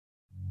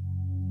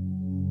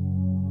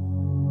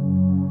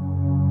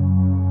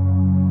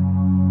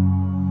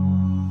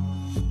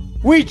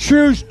We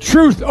choose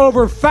truth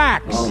over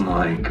facts. Oh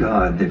my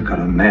God, they've got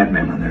a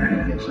madman on their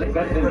hands.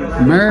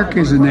 America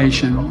is a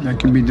nation that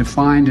can be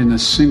defined in a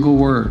single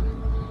word.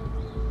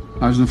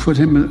 I was going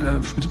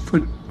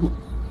to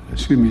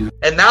excuse me.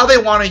 And now they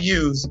want to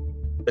use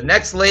the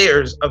next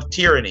layers of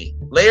tyranny.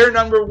 Layer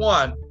number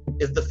 1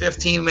 is the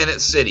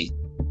 15-minute city.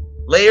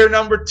 Layer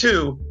number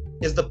 2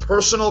 is the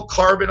personal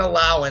carbon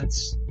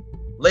allowance.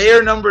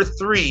 Layer number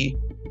 3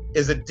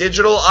 is a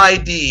digital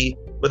ID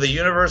with a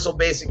universal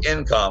basic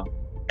income.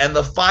 And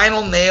the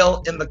final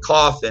nail in the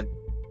coffin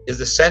is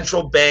the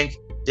central bank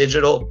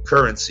digital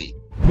currency.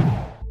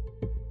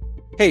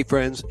 Hey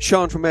friends,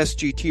 Sean from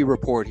SGT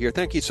Report here.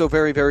 Thank you so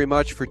very, very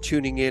much for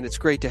tuning in. It's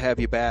great to have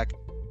you back.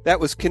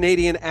 That was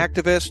Canadian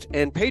activist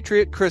and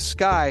patriot Chris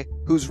Sky,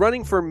 who's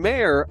running for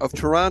mayor of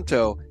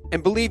Toronto.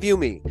 And believe you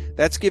me,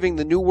 that's giving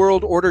the New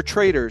World Order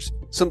traitors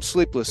some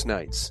sleepless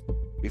nights.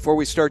 Before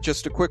we start,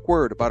 just a quick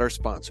word about our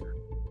sponsor.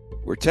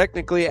 We're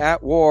technically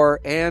at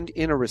war and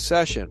in a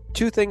recession.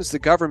 Two things the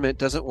government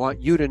doesn't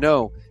want you to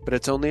know, but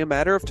it's only a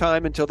matter of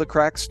time until the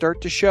cracks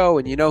start to show,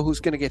 and you know who's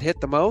going to get hit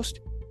the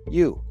most?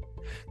 You.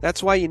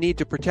 That's why you need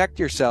to protect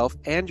yourself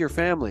and your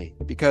family,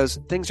 because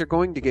things are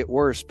going to get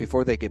worse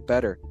before they get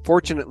better.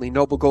 Fortunately,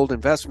 Noble Gold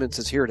Investments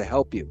is here to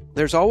help you.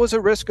 There's always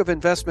a risk of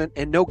investment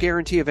and no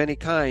guarantee of any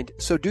kind,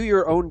 so do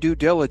your own due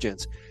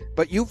diligence.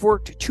 But you've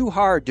worked too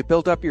hard to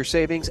build up your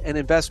savings and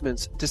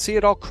investments to see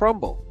it all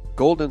crumble.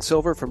 Gold and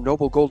silver from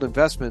Noble Gold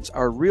Investments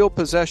are real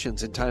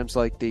possessions in times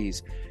like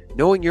these.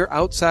 Knowing you're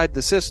outside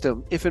the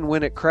system, if and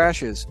when it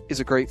crashes, is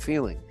a great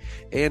feeling.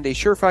 And a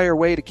surefire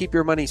way to keep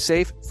your money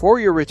safe for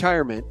your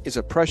retirement is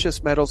a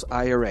precious metals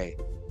IRA.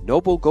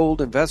 Noble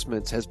Gold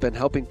Investments has been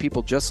helping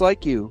people just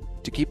like you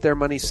to keep their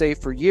money safe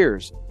for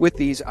years with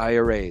these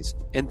IRAs.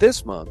 And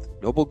this month,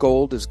 Noble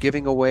Gold is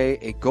giving away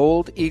a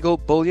Gold Eagle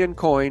bullion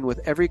coin with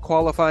every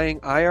qualifying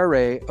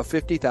IRA of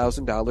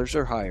 $50,000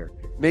 or higher.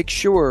 Make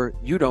sure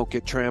you don't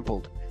get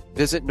trampled.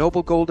 Visit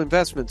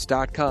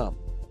noblegoldinvestments.com.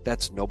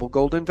 That's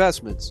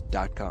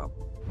noblegoldinvestments.com.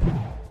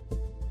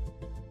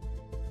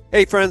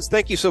 Hey friends,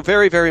 thank you so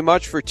very, very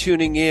much for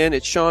tuning in.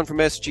 It's Sean from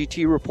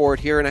SGT Report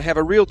here, and I have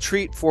a real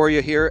treat for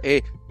you here.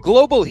 A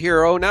global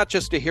hero, not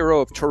just a hero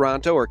of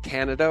Toronto or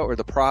Canada or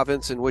the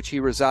province in which he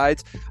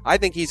resides. I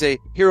think he's a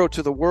hero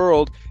to the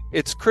world.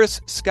 It's Chris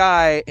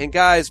Sky. And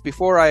guys,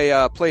 before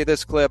I play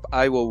this clip,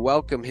 I will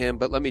welcome him.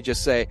 But let me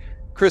just say,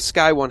 Chris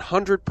Sky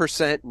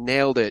 100%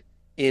 nailed it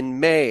in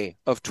May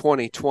of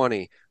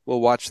 2020. We'll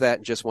watch that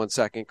in just 1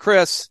 second.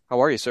 Chris, how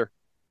are you, sir?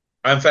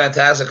 I'm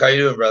fantastic. How you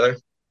doing, brother?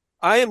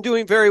 I am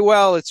doing very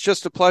well. It's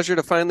just a pleasure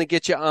to finally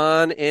get you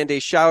on, and a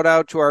shout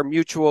out to our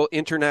mutual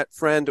internet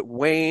friend,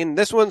 Wayne.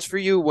 This one's for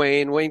you,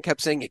 Wayne. Wayne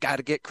kept saying, you got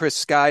to get Chris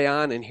Sky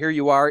on, and here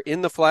you are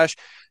in the flesh.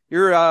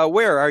 You're,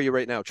 where are you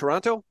right now?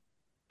 Toronto?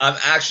 I'm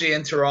actually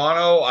in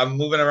Toronto. I'm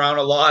moving around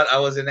a lot. I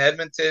was in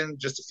Edmonton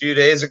just a few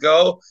days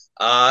ago.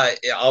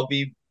 I'll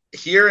be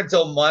here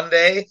until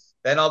Monday.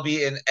 Then I'll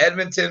be in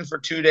Edmonton for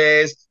 2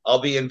 days. I'll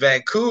be in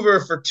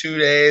Vancouver for 2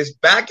 days,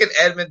 back in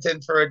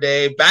Edmonton for a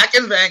day, back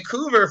in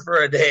Vancouver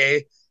for a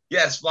day.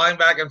 Yes, flying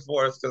back and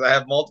forth because I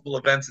have multiple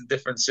events in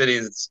different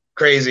cities. It's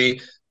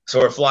crazy. So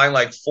we're flying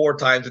like 4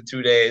 times in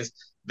 2 days.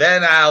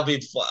 Then I'll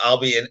be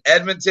in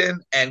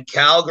Edmonton and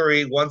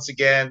Calgary once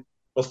again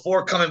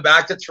before coming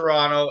back to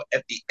Toronto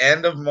at the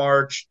end of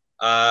March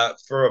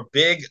for a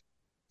big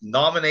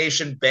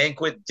nomination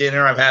banquet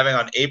dinner I'm having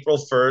on April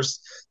 1st.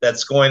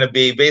 That's going to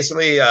be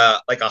basically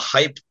like a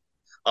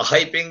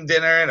hyping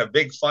dinner and a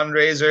big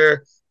fundraiser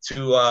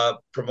to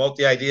promote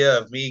the idea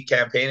of me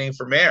campaigning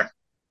for mayor.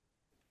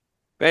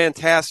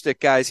 Fantastic,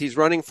 guys. He's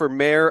running for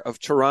mayor of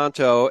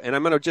Toronto, and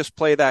I'm going to just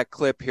play that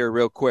clip here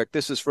real quick.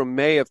 This is from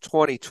May of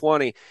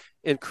 2020,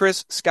 and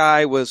Chris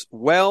Sky was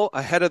well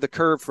ahead of the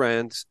curve,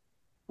 friends.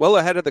 Well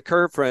ahead of the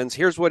curve, friends.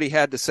 Here's what he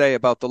had to say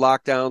about the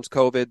lockdowns,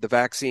 COVID, the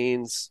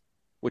vaccines,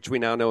 which we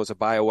now know is a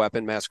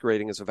bioweapon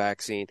masquerading as a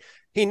vaccine.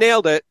 He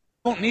nailed it.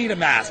 Don't need a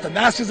mask. The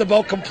mask is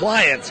about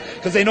compliance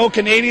because they know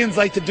Canadians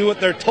like to do what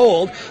they're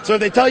told. So if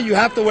they tell you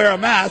have to wear a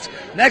mask,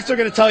 next they're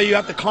going to tell you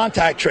have to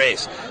contact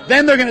trace.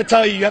 Then they're going to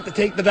tell you have to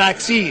take the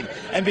vaccine.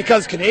 And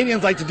because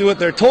Canadians like to do what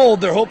they're told,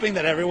 they're hoping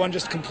that everyone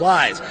just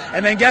complies.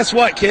 And then guess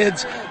what,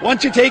 kids?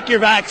 Once you take your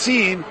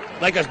vaccine,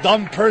 like a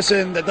dumb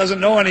person that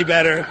doesn't know any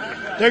better,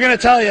 they're going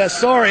to tell you,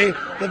 sorry,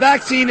 the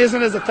vaccine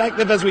isn't as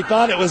effective as we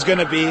thought it was going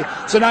to be.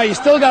 So now you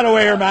still got to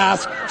wear your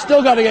mask,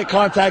 still got to get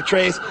contact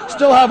trace,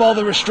 still have all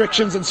the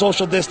restrictions and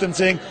social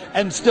distancing,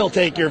 and still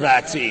take your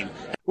vaccine.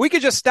 We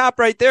could just stop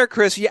right there,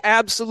 Chris. You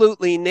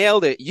absolutely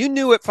nailed it. You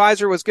knew what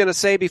Pfizer was going to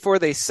say before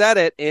they said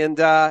it, and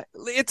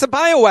it's a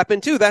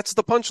bioweapon, too. That's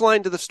the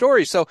punchline to the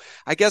story. So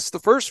I guess the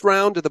first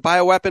round of the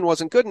bioweapon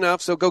wasn't good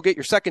enough, so go get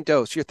your second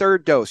dose, your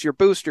third dose, your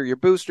booster, your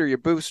booster, your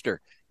booster.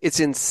 It's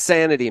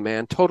insanity,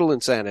 man. Total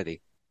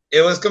insanity.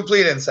 It was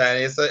complete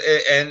insanity.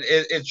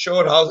 It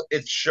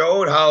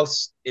showed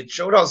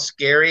how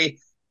scary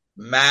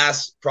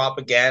mass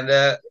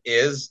propaganda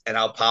is and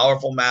how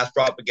powerful mass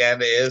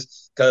propaganda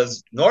is.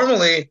 Because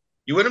normally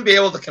you wouldn't be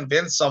able to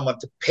convince someone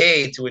to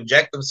pay to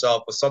inject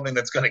themselves with something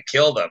that's going to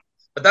kill them.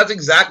 But that's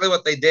exactly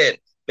what they did.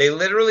 They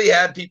literally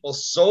had people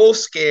so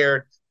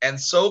scared and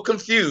so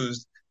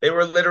confused, they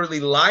were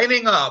literally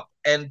lining up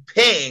and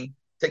paying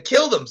to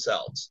kill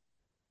themselves.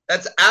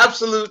 That's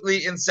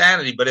absolutely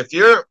insanity. But if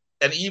you're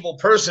an evil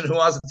person who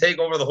wants to take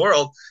over the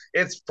world,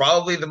 it's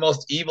probably the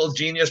most evil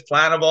genius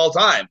plan of all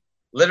time.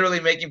 Literally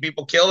making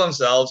people kill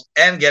themselves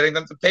and getting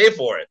them to pay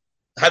for it.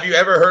 Have you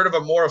ever heard of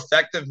a more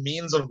effective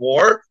means of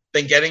war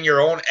than getting your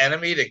own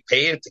enemy to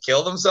pay to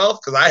kill themselves?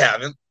 Because I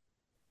haven't.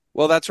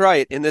 Well, that's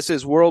right. And this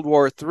is World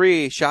War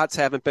III. Shots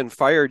haven't been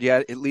fired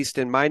yet, at least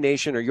in my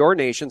nation or your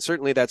nation.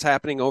 Certainly that's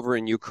happening over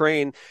in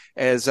Ukraine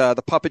as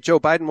the puppet Joe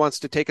Biden wants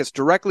to take us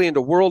directly into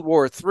World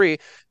War III.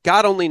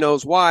 God only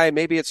knows why.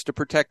 Maybe it's to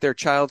protect their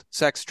child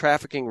sex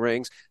trafficking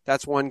rings.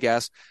 That's one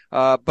guess.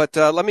 But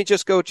let me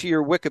just go to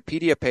your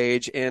Wikipedia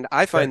page, and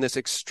I find this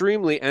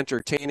extremely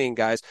entertaining,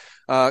 guys.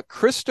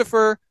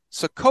 Christopher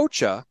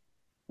Sokocha,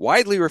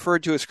 widely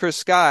referred to as Chris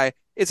Sky,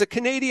 is a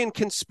Canadian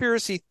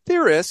conspiracy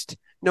theorist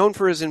known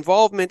for his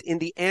involvement in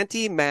the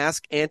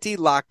anti-mask,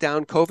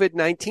 anti-lockdown,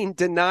 COVID-19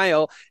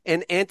 denial,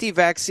 and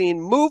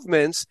anti-vaccine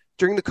movements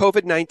during the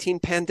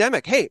COVID-19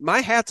 pandemic. Hey, my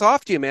hat's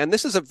off to you, man.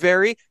 This is a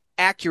very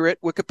accurate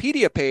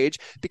Wikipedia page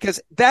because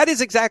that is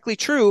exactly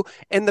true.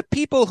 And the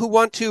people who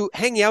want to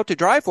hang you out to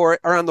dry for it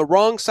are on the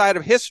wrong side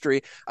of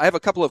history. I have a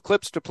couple of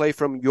clips to play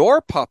from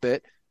your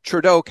puppet,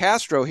 Trudeau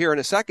Castro, here in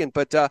a second,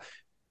 but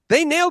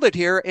they nailed it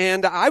here,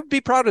 and I would be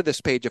proud of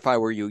this page if I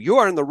were you. You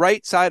are on the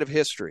right side of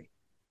history.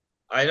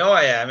 I know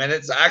I am, and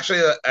it's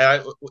actually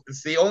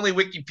it's the only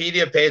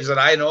Wikipedia page that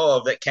I know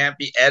of that can't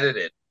be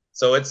edited.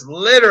 So it's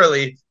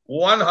literally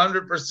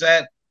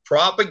 100%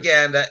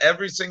 propaganda,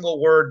 every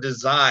single word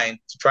designed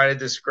to try to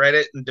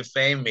discredit and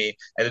defame me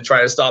and to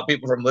try to stop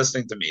people from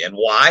listening to me. And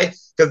why?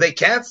 Because they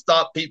can't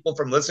stop people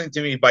from listening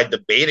to me by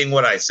debating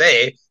what I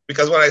say,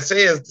 because what I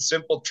say is the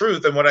simple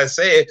truth, and what I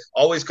say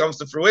always comes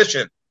to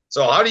fruition.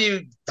 So how do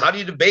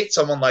you debate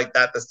someone like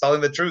that that's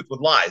telling the truth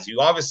with lies?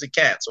 You obviously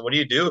can't. So what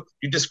do?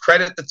 You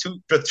discredit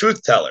the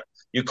truth teller.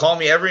 You call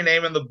me every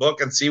name in the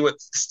book and see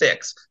what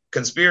sticks.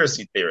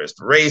 Conspiracy theorist,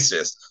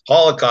 racist,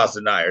 Holocaust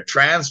denier,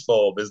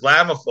 transphobe,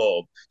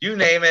 Islamophobe, you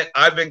name it,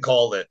 I've been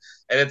called it.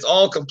 And it's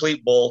all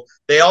complete bull.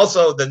 They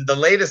also, the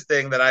latest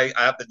thing that I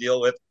have to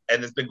deal with,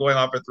 and it's been going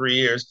on for 3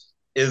 years,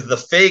 is the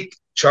fake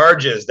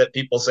charges that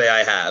people say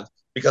I have.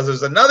 Because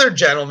there's another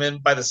gentleman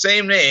by the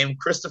same name,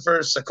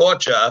 Christopher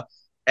Sokocha,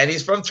 and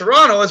he's from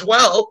Toronto as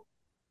well.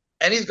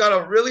 And he's got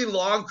a really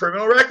long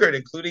criminal record,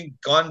 including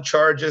gun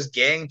charges,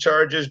 gang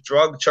charges,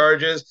 drug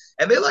charges.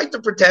 And they like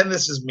to pretend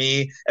this is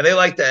me. And they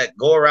like to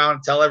go around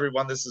and tell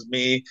everyone this is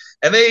me.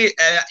 And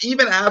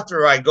even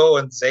after I go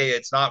and say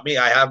it's not me,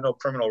 I have no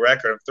criminal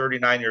record. I'm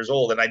 39 years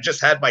old. And I just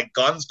had my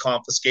guns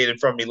confiscated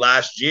from me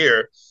last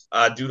year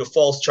due to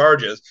false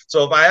charges.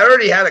 So if I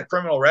already had a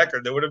criminal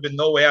record, there would have been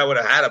no way I would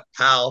have had a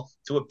PAL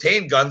to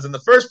obtain guns in the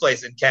first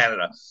place in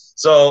Canada.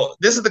 So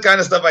this is the kind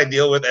of stuff I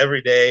deal with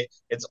every day.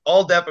 It's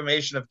all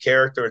defamation of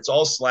character. It's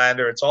all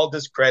slander. It's all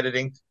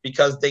discrediting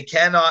because they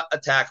cannot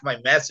attack my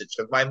message.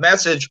 Because my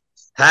message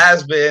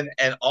has been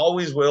and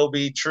always will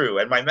be true.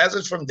 And my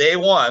message from day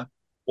one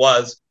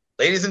was,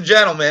 ladies and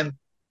gentlemen,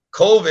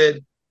 COVID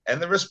and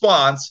the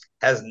response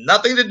has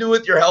nothing to do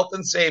with your health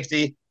and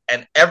safety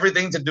and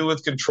everything to do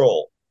with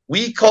control.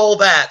 We call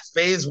that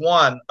phase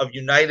one of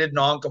united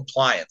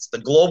noncompliance, the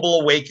global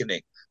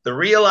awakening. The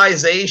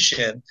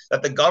realization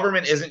that the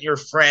government isn't your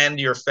friend,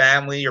 your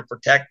family, your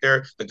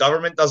protector. The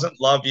government doesn't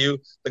love you.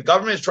 The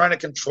government is trying to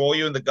control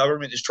you, and the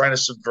government is trying to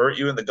subvert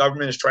you, and the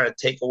government is trying to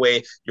take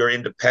away your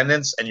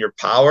independence and your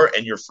power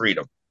and your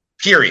freedom,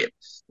 period.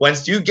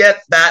 Once you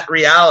get that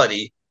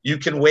reality, you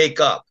can wake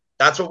up.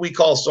 That's what we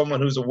call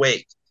someone who's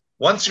awake.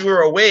 Once you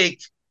are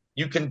awake,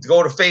 you can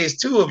go to phase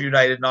two of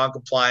united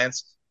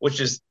noncompliance, which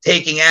is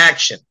taking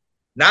action.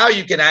 Now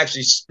you can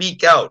actually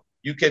speak out.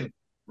 You can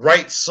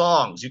write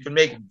songs, you can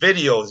make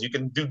videos, you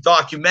can do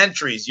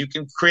documentaries, you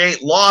can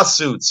create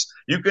lawsuits,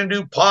 you can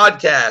do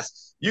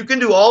podcasts, you can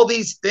do all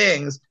these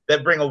things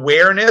that bring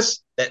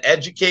awareness, that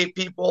educate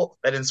people,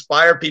 that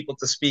inspire people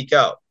to speak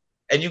out.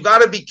 And you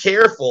got to be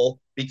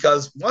careful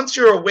because once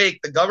you're awake,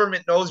 the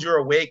government knows you're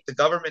awake, the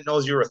government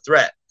knows you're a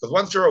threat. Because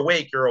once you're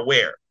awake, you're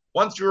aware.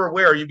 Once you're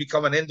aware, you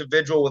become an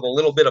individual with a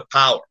little bit of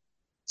power.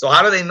 So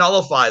how do they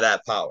nullify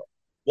that power?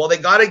 Well, they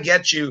got to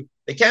get you,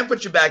 they can't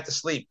put you back to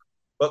sleep.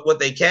 But what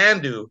they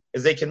can do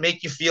is they can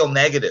make you feel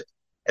negative.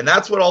 And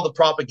that's what all the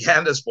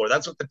propaganda is for.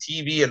 That's what the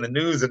TV and the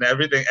news and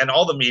everything and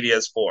all the media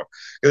is for.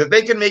 Because if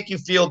they can make you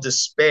feel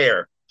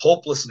despair,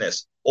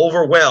 hopelessness,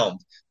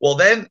 overwhelmed, well,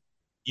 then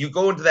you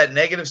go into that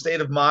negative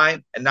state of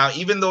mind. And now,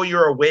 even though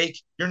you're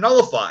awake, you're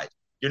nullified.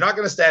 You're not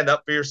going to stand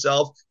up for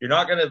yourself. You're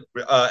not going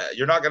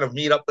to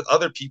meet up with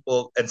other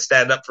people and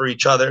stand up for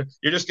each other.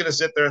 You're just going to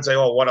sit there and say,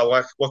 oh,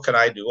 what can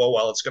I do? Oh,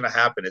 well, it's going to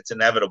happen. It's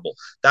inevitable.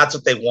 That's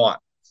what they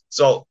want.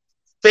 So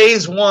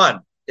phase one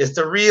is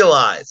to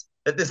realize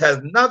that this has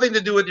nothing to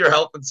do with your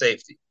health and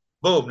safety.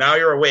 Boom, now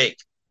you're awake.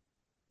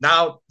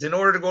 Now, in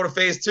order to go to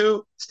phase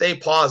two, stay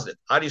positive.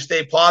 How do you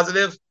stay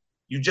positive?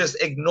 you just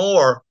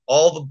ignore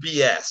all the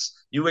BS.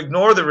 You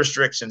ignore the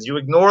restrictions. You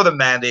ignore the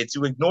mandates.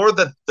 You ignore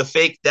the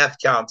fake death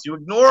counts. You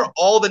ignore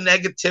all the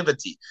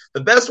negativity.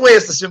 The best way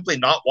is to simply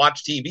not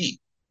watch TV.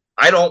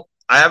 I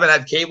haven't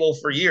had cable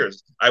for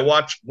years. I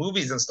watch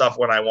movies and stuff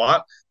when I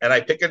want, and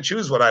I pick and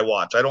choose what I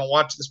watch. I don't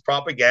watch this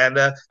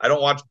propaganda. I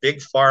don't watch big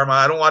pharma.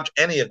 I don't watch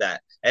any of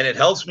that. And it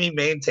helps me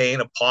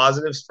maintain a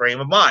positive frame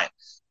of mind.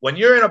 When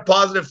you're in a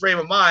positive frame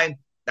of mind,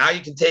 now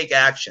you can take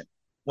action.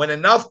 When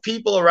enough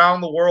people around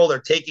the world are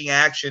taking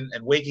action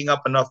and waking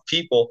up enough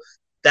people,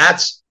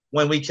 that's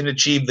when we can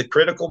achieve the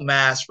critical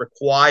mass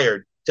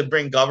required to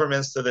bring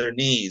governments to their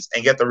knees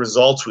and get the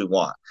results we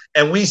want.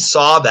 And we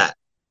saw that.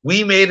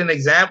 We made an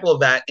example of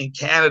that in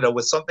Canada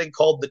with something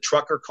called the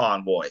trucker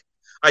convoy.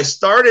 I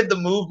started the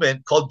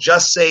movement called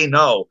Just Say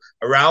No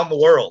around the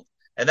world.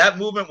 And that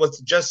movement was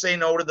to just say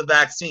no to the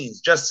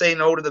vaccines, just say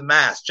no to the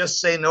masks, just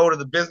say no to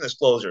the business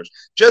closures,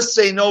 just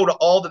say no to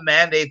all the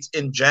mandates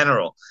in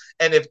general.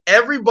 And if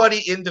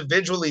everybody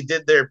individually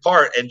did their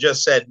part and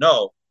just said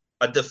no,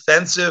 a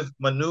defensive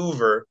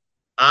maneuver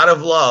out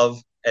of love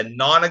and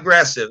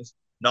non-aggressive,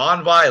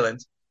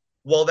 non-violent,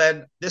 well,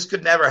 then this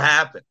could never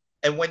happen.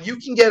 And when you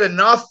can get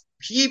enough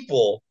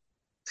people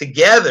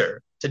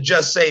together to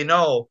just say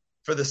no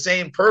for the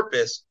same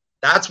purpose,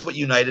 that's what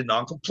united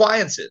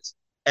noncompliance is.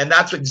 And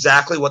that's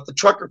exactly what the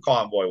trucker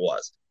convoy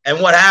was.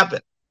 And what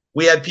happened?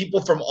 We had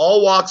people from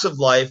all walks of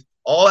life,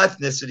 all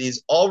ethnicities,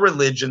 all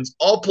religions,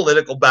 all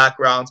political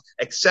backgrounds,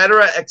 et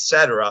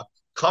cetera,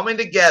 coming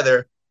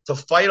together to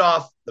fight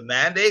off the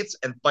mandates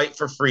and fight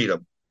for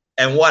freedom.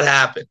 And what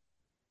happened?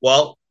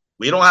 Well,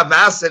 we don't have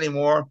masks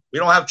anymore. We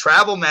don't have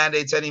travel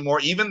mandates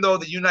anymore, even though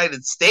the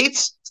United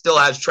States still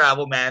has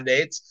travel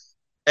mandates.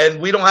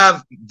 And we don't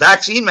have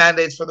vaccine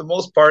mandates for the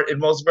most part in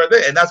most of our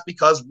things. And that's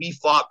because we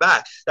fought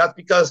back. That's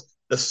because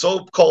the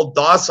so-called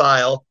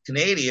docile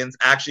Canadians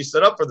actually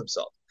stood up for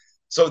themselves.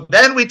 So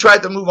then we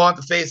tried to move on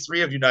to phase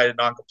 3 of united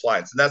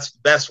noncompliance. And that's the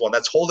best one.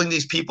 That's holding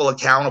these people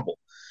accountable.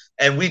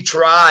 And we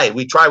try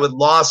with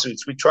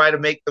lawsuits. We try to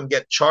make them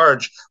get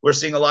charged. We're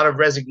seeing a lot of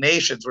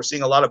resignations. We're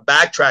seeing a lot of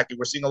backtracking.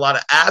 We're seeing a lot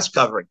of ass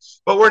covering.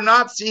 But we're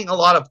not seeing a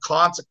lot of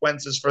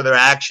consequences for their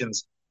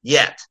actions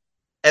yet.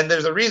 And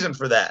there's a reason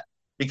for that.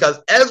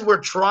 Because as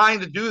we're trying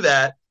to do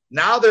that,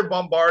 now they're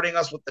bombarding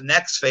us with the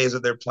next phase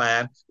of their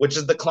plan, which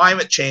is the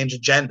climate change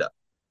agenda.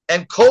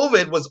 And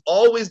COVID was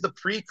always the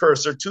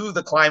precursor to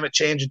the climate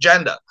change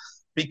agenda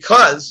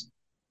because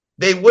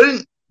they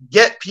wouldn't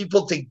get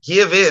people to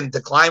give in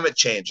to climate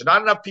change.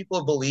 Not enough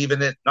people believe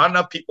in it. Not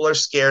enough people are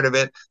scared of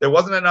it. There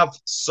wasn't enough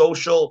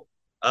social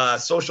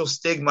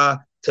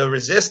stigma to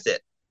resist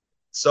it.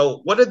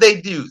 So what did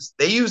they do?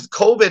 They used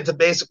COVID to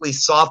basically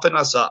soften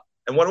us up.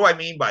 And what do I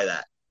mean by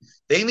that?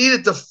 They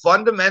needed to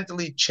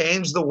fundamentally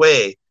change the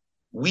way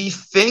we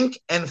think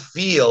and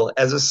feel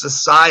as a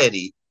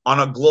society on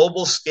a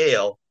global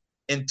scale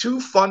in 2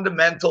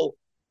 fundamental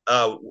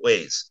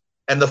ways.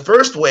 And the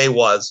first way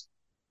was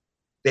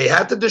they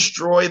had to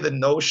destroy the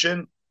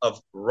notion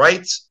of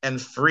rights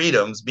and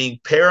freedoms being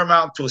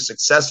paramount to a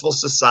successful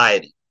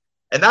society.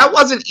 And that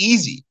wasn't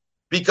easy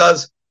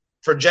because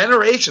for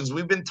generations,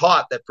 we've been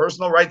taught that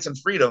personal rights and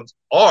freedoms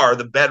are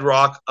the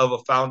bedrock of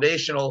a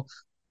foundational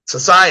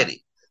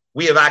society.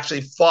 We have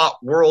actually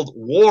fought world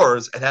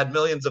wars and had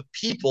millions of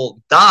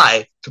people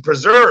die to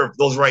preserve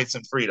those rights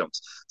and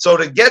freedoms. So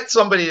to get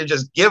somebody to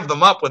just give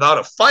them up without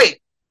a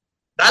fight,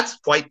 that's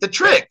quite the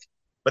trick.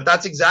 But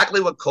that's exactly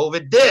what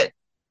COVID did.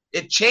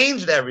 It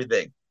changed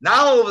everything.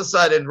 Now, all of a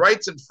sudden,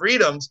 rights and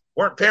freedoms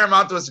weren't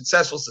paramount to a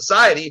successful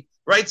society.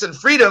 Rights and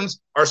freedoms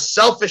are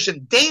selfish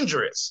and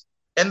dangerous.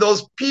 And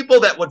those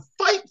people that would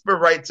fight for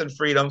rights and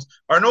freedoms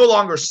are no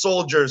longer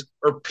soldiers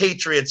or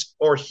patriots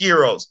or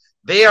heroes.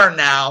 They are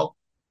now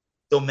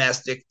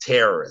domestic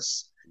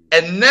terrorists.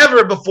 And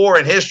never before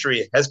in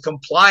history has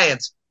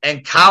compliance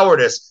and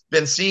cowardice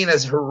been seen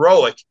as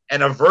heroic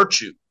and a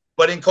virtue.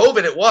 But in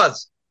COVID, it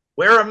was.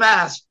 Wear a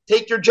mask,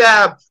 take your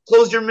jab,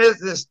 close your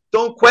business,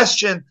 don't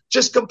question,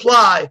 just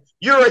comply.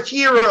 You're a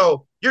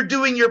hero. You're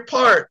doing your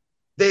part.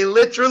 They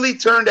literally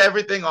turned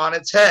everything on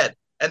its head.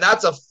 And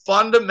that's a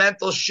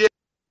fundamental shift.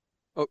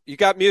 Oh, you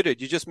got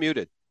muted. You just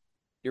muted.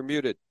 You're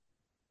muted.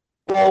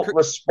 Full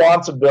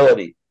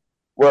responsibility.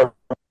 We're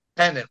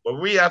independent,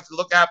 where we have to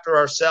look after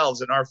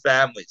ourselves and our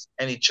families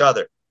and each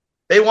other.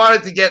 They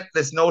wanted to get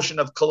this notion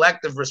of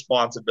collective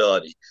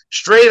responsibility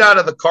straight out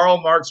of the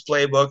Karl Marx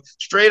playbook,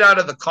 straight out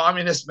of the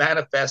Communist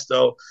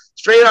Manifesto,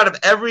 straight out of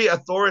every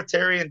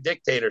authoritarian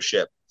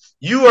dictatorship.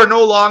 You are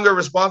no longer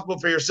responsible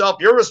for yourself.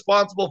 You're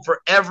responsible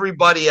for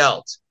everybody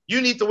else. You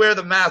need to wear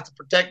the mask to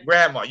protect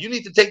grandma. You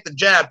need to take the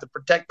jab to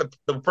protect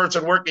the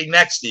person working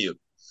next to you.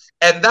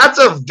 And that's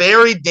a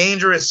very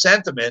dangerous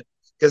sentiment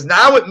because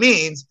now it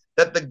means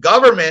that the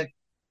government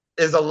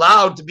is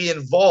allowed to be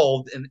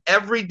involved in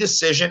every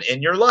decision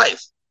in your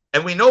life.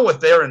 And we know if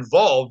they're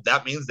involved,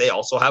 that means they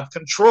also have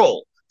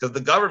control because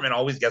the government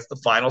always gets the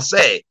final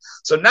say.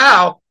 So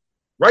now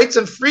rights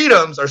and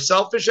freedoms are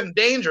selfish and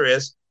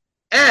dangerous.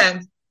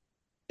 And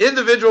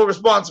individual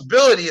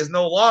responsibility is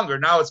no longer.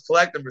 Now it's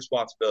collective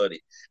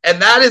responsibility.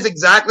 And that is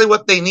exactly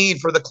what they need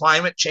for the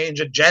climate change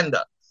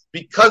agenda,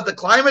 because the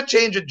climate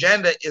change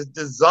agenda is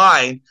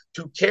designed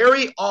to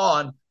carry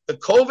on the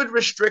COVID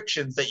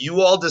restrictions that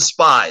you all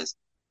despise.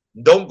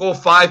 Don't go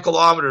 5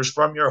 kilometers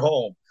from your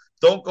home.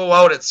 Don't go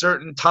out at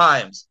certain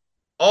times.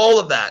 All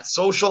of that,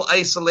 social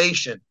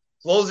isolation,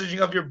 closing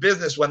of your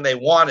business when they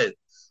wanted.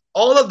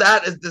 All of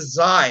that is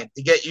designed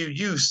to get you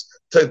used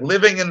to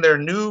living in their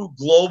new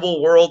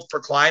global world for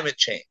climate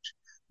change.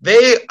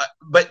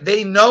 But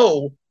they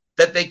know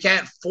that they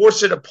can't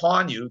force it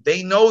upon you.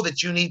 They know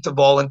that you need to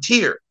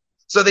volunteer.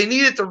 So they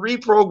needed to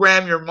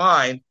reprogram your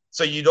mind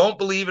so you don't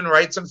believe in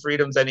rights and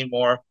freedoms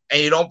anymore,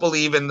 and you don't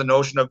believe in the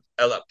notion of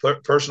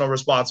personal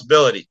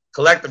responsibility.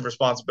 Collective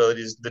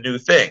responsibility is the new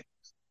thing.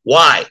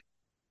 Why?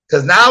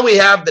 Because now we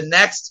have the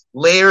next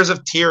layers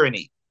of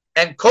tyranny.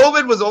 And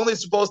COVID was only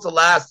supposed to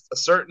last a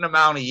certain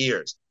amount of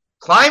years.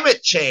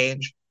 Climate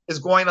change is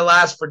going to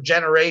last for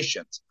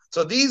generations.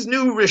 So these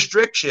new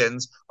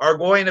restrictions are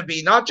going to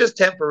be not just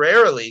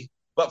temporarily,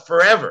 but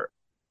forever.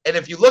 And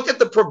if you look at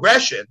the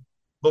progression,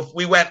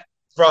 we went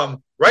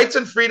from rights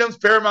and freedoms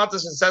paramount to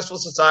successful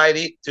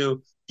society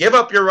to give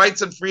up your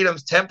rights and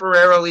freedoms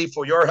temporarily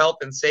for your health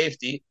and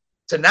safety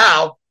to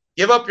now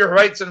give up your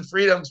rights and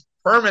freedoms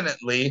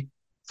permanently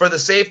for the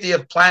safety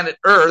of planet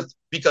Earth,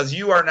 because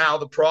you are now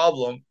the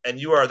problem and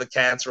you are the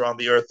cancer on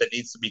the earth that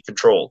needs to be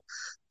controlled.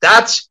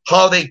 That's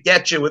how they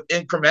get you with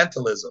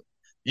incrementalism.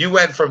 You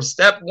went from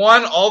step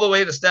 1 all the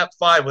way to step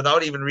 5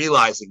 without even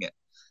realizing it.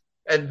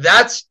 And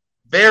that's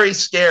very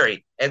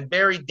scary and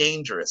very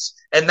dangerous.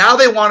 And now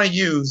they want to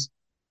use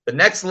the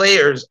next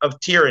layers of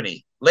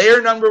tyranny.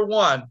 Layer number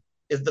 1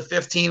 is the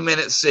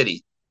 15-minute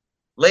city.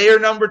 Layer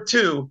number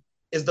 2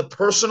 is the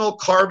personal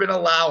carbon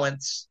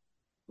allowance.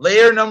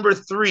 Layer number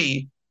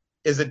 3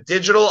 is a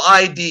digital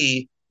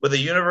ID with a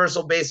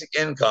universal basic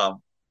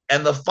income.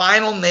 And the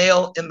final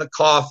nail in the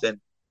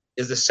coffin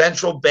is the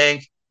central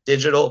bank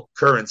digital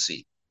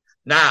currency.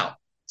 Now,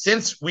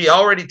 since we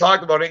already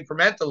talked about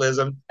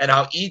incrementalism and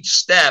how each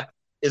step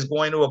is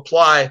going to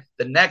apply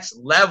the next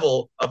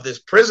level of this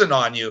prison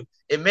on you,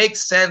 it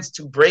makes sense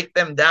to break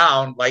them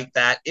down like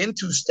that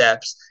into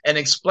steps and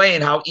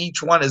explain how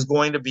each one is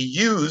going to be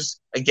used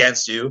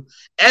against you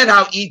and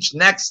how each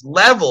next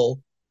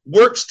level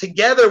works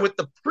together with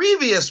the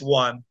previous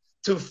one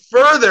to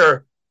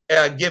further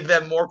give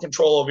them more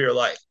control over your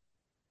life.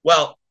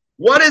 Well,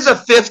 what is a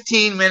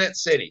 15-minute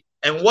city?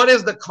 And what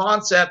is the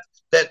concept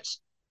that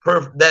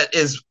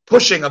is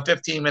pushing a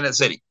 15-minute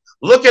city?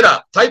 Look it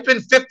up. Type in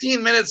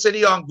 15-minute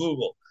city on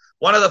Google.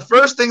 One of the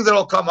first things that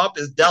will come up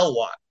is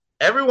Delwatt.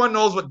 Everyone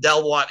knows what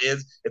Delwatt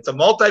is. It's a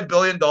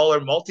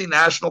multi-billion-dollar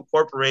multinational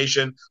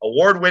corporation,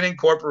 award-winning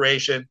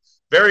corporation,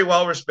 very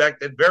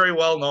well-respected, very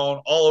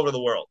well-known all over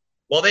the world.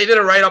 Well, they did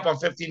a write-up on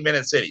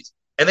 15-minute cities,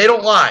 and they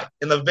don't lie.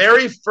 In the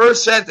very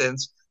first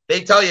sentence,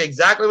 they tell you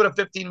exactly what a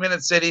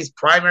 15-minute city's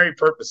primary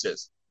purpose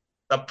is.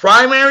 The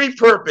primary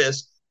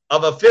purpose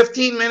of a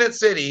 15-minute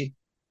city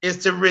is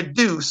to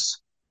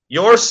reduce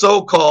your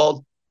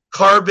so-called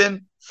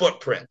carbon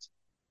footprint.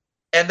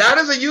 And that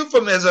is a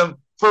euphemism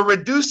for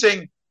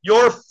reducing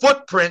your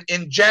footprint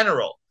in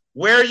general,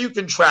 where you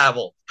can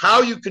travel,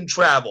 how you can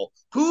travel,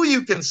 who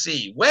you can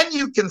see, when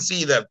you can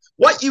see them,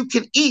 what you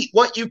can eat,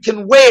 what you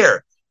can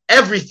wear.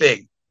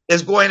 Everything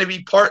is going to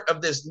be part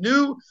of this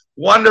new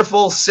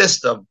wonderful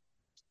system.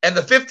 And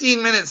the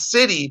 15-minute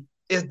city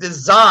is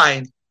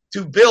designed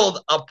to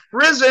build a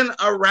prison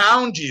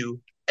around you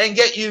and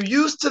get you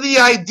used to the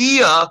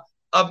idea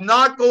of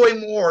not going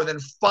more than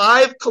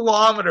 5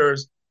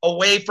 kilometers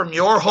away from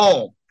your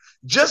home,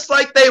 just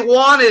like they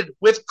wanted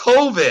with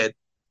COVID.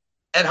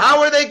 And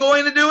how are they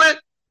going to do it?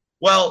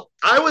 Well,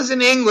 I was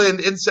in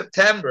England in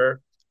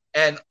September,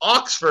 and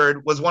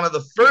Oxford was one of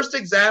the first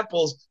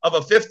examples of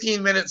a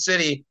 15-minute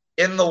city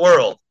in the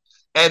world.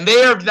 And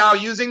they are now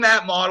using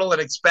that model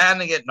and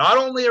expanding it not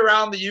only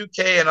around the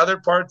UK and other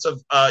parts of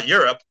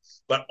Europe,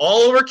 but all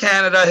over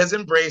Canada has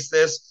embraced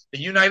this. The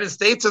United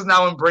States has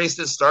now embraced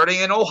it, starting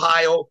in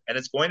Ohio, and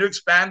it's going to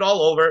expand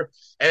all over,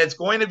 and it's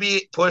going to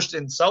be pushed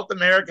in South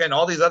America and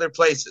all these other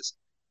places.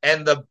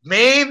 And the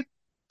main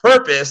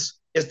purpose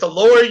is to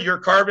lower your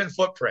carbon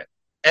footprint.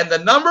 And the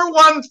number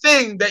one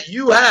thing that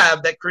you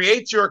have that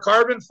creates your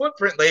carbon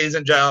footprint, ladies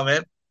and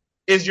gentlemen,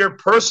 is your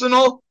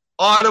personal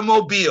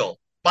automobile.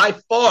 By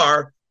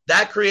far,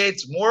 that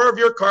creates more of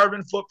your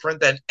carbon footprint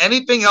than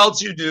anything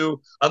else you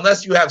do,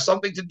 unless you have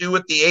something to do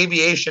with the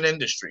aviation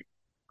industry.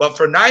 But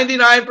for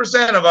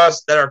 99% of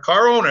us that are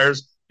car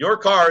owners, your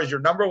car is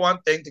your number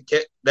one thing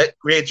that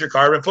creates your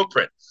carbon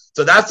footprint.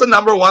 So that's the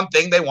number one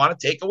thing they want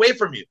to take away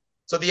from you.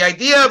 So the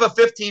idea of a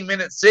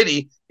 15-minute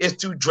city is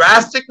to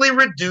drastically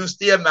reduce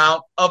the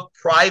amount of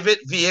private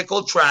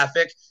vehicle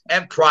traffic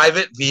and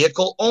private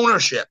vehicle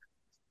ownership.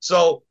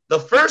 So the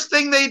first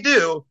thing they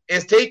do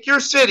is take your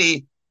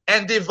city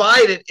and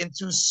divide it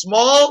into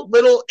small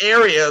little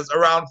areas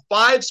around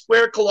 5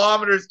 square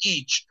kilometers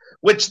each,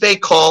 which they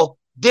call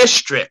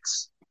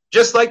districts,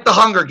 just like the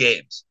Hunger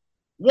Games.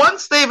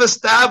 Once they've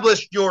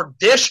established your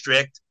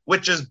district,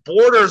 which is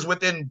borders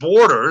within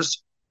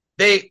borders.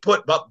 They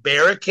put up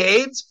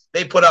barricades,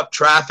 they put up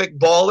traffic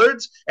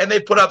bollards, and they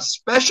put up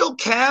special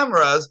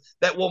cameras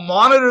that will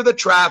monitor the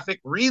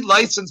traffic, read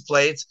license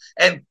plates,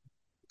 and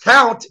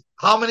count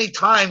how many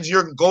times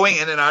you're going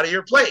in and out of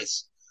your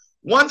place.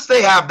 Once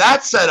they have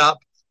that set up,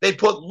 they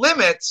put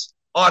limits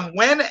on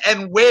when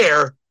and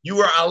where you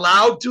are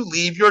allowed to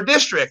leave your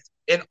district.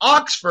 In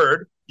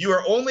Oxford, you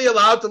are only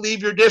allowed to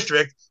leave your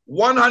district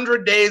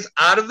 100 days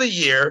out of the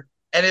year.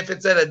 And if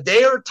it's at a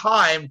day or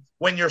time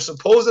when you're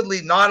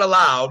supposedly not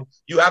allowed,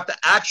 you have to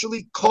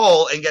actually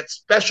call and get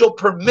special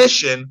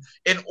permission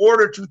in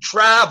order to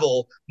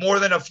travel more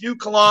than a few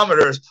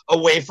kilometers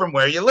away from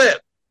where you live.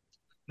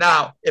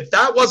 Now, if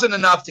that wasn't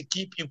enough to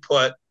keep you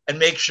put and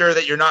make sure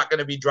that you're not going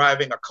to be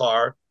driving a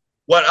car,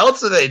 what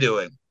else are they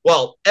doing?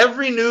 Well,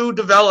 every new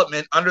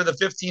development under the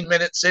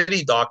 15-minute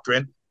city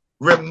doctrine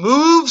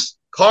removes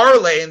car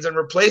lanes and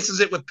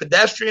replaces it with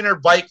pedestrian or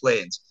bike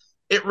lanes.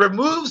 It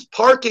removes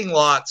parking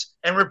lots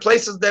and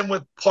replaces them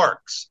with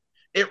parks.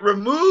 It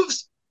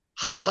removes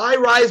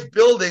high-rise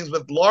buildings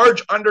with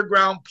large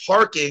underground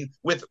parking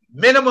with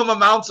minimum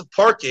amounts of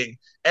parking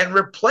and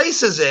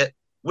replaces it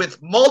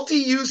with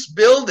multi-use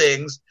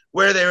buildings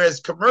where there is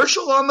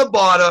commercial on the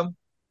bottom,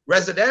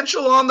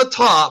 residential on the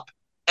top,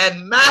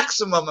 and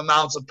maximum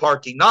amounts of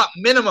parking, not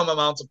minimum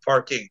amounts of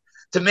parking,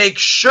 to make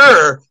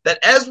sure that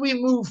as we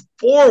move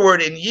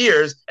forward in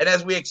years and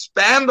as we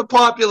expand the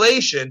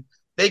population,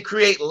 they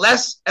create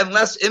less and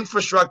less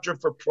infrastructure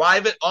for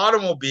private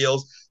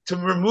automobiles to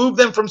remove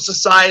them from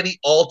society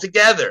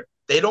altogether.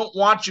 They don't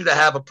want you to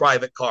have a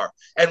private car.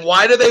 And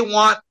why do they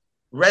want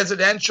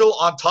residential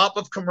on top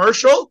of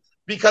commercial?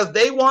 Because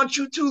they want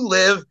you to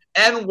live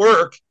and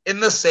work in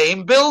the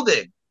same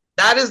building.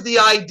 That is the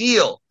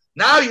ideal.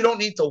 Now you don't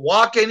need to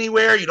walk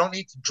anywhere. You don't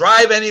need to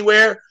drive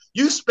anywhere.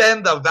 You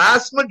spend the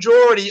vast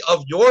majority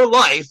of your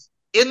life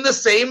in the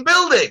same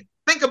building.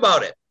 Think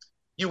about it.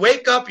 You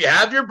wake up, you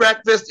have your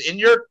breakfast in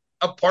your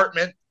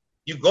apartment.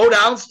 You go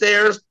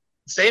downstairs,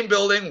 same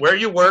building where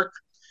you work.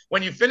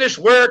 When you finish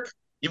work,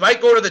 you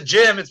might go to the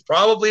gym. It's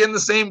probably in the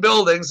same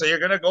building, so you're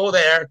going to go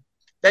there.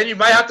 Then you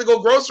might have to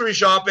go grocery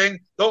shopping.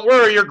 Don't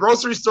worry, your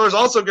grocery store is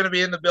also going to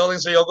be in the building,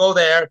 so you'll go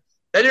there.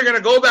 Then you're going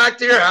to go back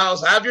to your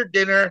house, have your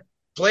dinner,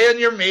 play on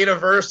your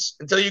metaverse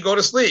until you go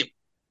to sleep.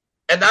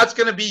 And that's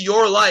going to be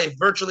your life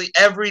virtually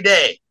every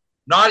day,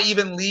 not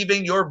even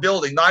leaving your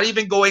building, not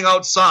even going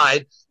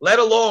outside, let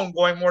alone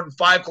going more than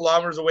 5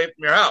 kilometers away from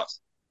your house.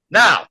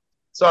 Now,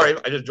 sorry,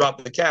 I just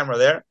dropped the camera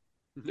there.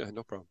 Yeah,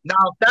 no problem. Now,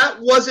 if that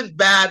wasn't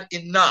bad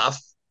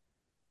enough,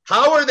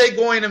 how are they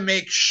going to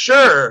make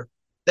sure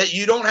that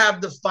you don't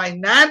have the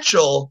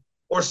financial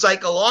or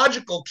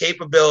psychological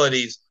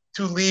capabilities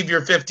to leave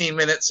your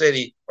 15-minute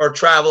city or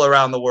travel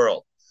around the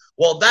world?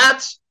 Well,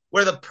 that's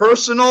where the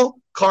personal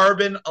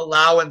carbon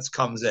allowance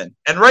comes in.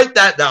 And write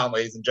that down,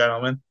 ladies and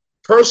gentlemen.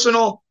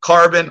 Personal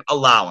carbon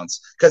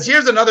allowance. Because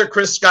here's another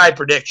Chris Sky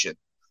prediction.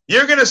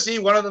 You're going to see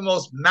one of the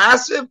most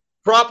massive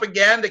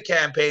propaganda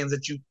campaigns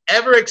that you've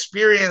ever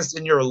experienced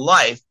in your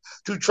life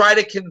to try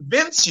to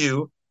convince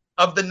you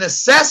of the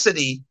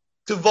necessity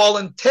to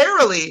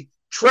voluntarily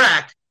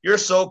track your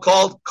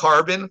so-called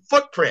carbon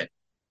footprint,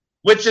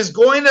 which is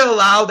going to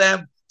allow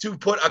them to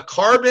put a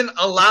carbon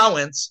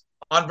allowance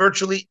on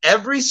virtually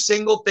every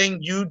single thing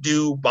you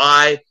do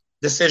by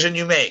decision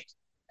you make.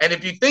 And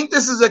if you think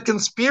this is a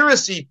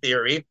conspiracy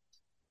theory,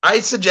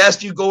 I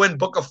suggest you go and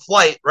book a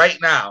flight right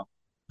now.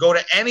 Go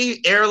to any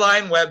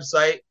airline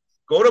website,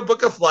 go to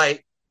book a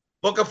flight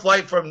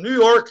from New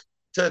York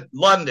to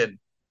London,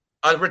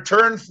 a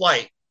return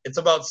flight. It's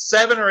about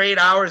 7 or 8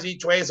 hours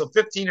each way, so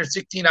 15 or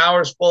 16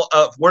 hours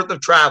worth of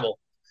travel.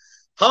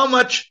 How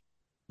much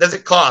does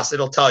it cost?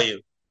 It'll tell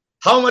you.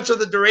 How much of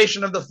the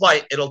duration of the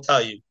flight? It'll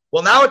tell you.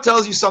 Well, now it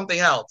tells you something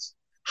else.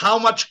 How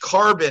much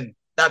carbon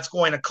that's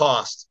going to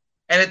cost.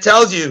 And it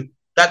tells you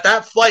that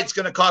that flight's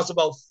going to cost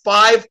about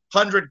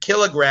 500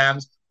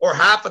 kilograms or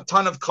half a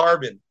ton of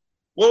carbon.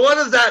 Well, what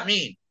does that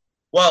mean?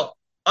 Well,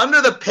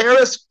 under the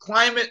Paris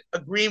climate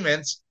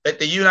agreements that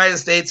the United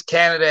States,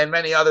 Canada, and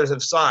many others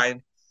have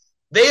signed,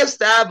 they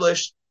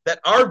established that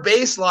our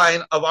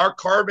baseline of our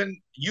carbon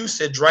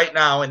usage right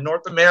now in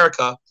North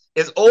America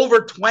is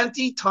over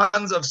 20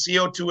 tons of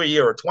CO2 a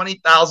year, or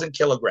 20,000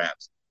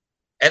 kilograms.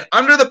 And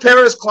under the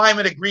Paris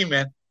Climate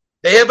Agreement,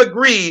 they have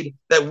agreed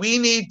that we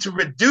need to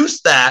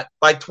reduce that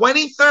by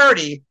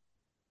 2030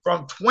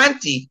 from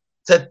 20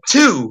 to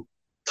 2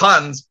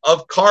 tons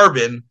of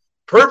carbon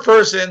per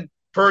person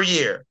per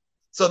year.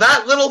 So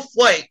that little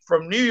flight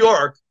from New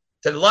York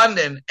to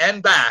London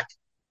and back,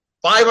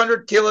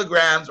 500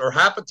 kilograms or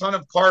half a ton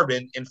of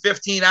carbon in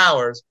 15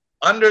 hours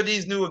under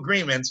these new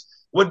agreements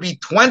would be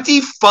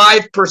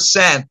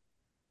 25%,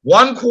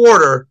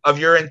 1/4 of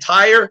your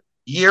entire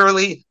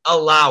yearly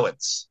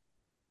allowance.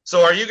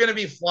 So are you going to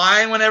be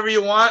flying whenever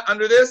you want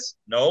under this?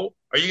 No.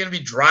 Are you going to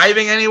be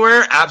driving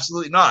anywhere?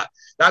 Absolutely not.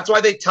 That's why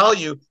they tell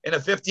you in a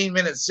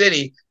 15-minute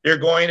city, you're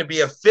going to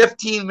be a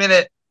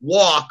 15-minute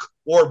walk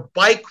or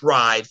bike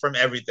ride from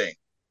everything.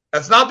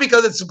 That's not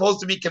because it's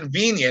supposed to be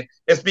convenient.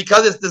 It's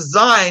because it's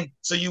designed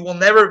so you will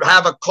never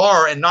have a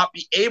car and not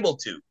be able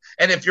to.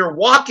 And if you're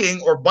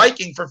walking or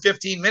biking for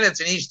 15 minutes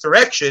in each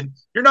direction,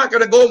 you're not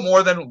going to go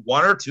more than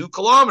 1 or 2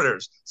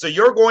 kilometers. So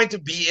you're going to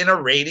be in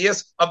a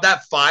radius of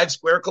that 5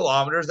 square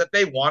kilometers that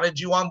they wanted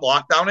you on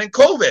lockdown and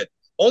COVID.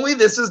 Only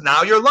this is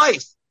now your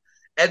life.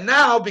 And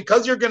now,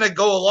 because you're going to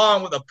go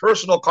along with a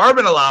personal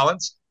carbon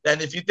allowance,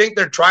 then if you think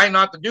they're trying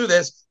not to do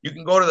this, you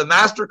can go to the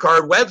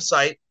MasterCard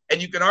website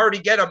and you can already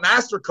get a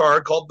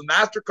MasterCard called the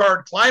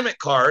MasterCard Climate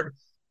Card.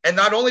 And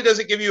not only does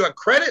it give you a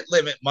credit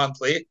limit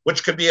monthly,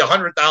 which could be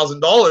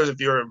 $100,000 if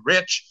you're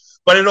rich,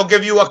 but it'll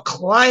give you a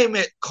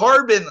climate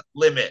carbon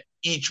limit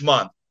each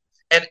month.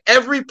 And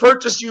every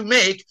purchase you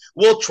make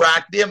will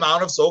track the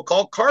amount of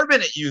so-called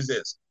carbon it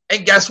uses.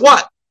 And guess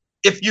what?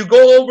 If you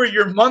go over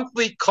your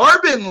monthly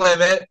carbon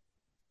limit,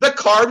 the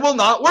card will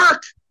not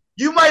work.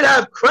 You might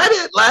have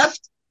credit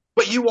left,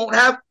 but you won't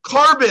have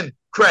carbon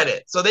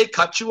credit. So they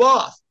cut you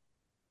off.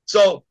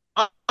 So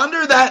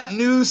under that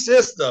new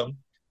system,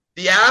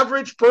 the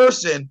average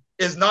person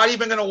is not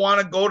even going to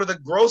want to go to the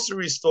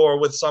grocery store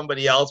with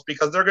somebody else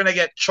because they're going to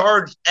get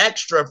charged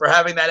extra for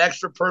having that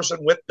extra person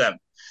with them.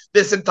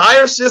 This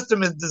entire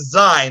system is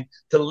designed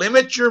to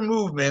limit your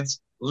movements,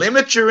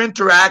 limit your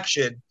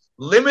interaction,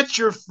 limit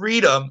your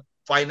freedom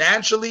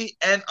financially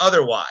and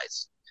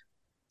otherwise.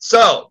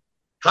 So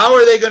how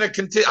are they going to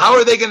continue? How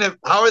are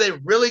they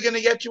really going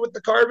to get you with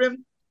the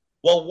carbon?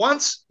 Well,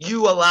 once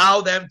you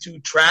allow them to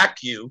track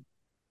you,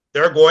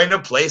 they're going to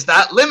place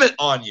that limit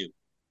on you.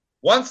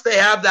 Once they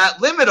have that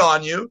limit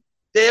on you,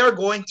 they are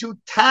going to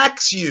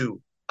tax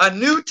you. A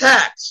new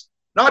tax,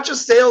 not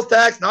just sales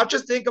tax, not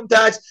just income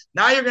tax.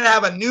 Now you're going to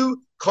have a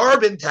new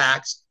carbon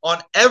tax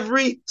on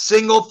every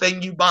single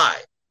thing you buy.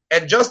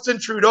 And Justin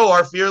Trudeau,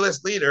 our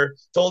fearless leader,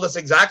 told us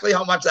exactly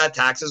how much that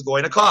tax is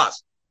going to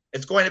cost.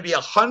 It's going to be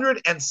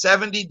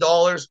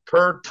 $170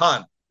 per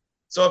ton.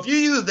 So if you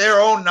use their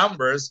own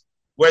numbers,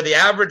 where the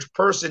average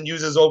person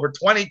uses over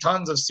 20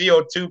 tons of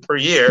CO2 per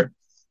year,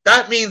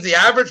 that means the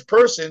average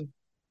person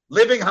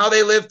living how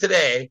they live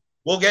today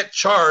will get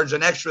charged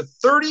an extra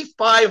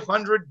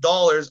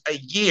 $3,500 a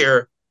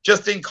year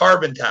just in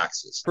carbon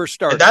taxes. For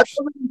starters. And that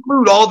doesn't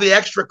include all the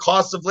extra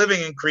cost of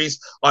living increase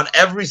on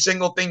every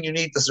single thing you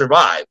need to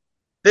survive.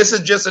 This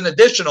is just an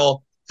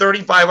additional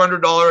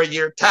 $3,500 a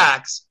year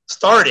tax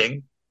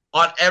starting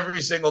on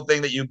every single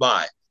thing that you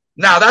buy.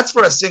 Now, that's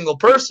for a single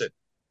person.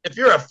 If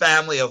you're a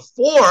family of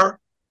 4,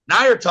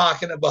 now you're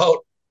talking about,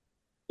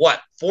 what,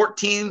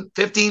 $14,000,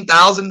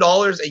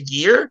 $15,000 a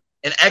year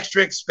in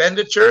extra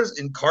expenditures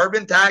in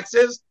carbon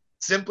taxes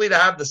simply to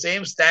have the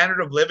same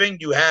standard of living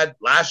you had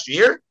last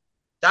year?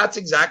 That's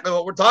exactly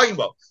what we're talking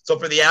about. So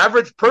for the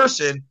average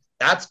person,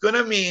 that's going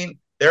to mean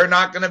they're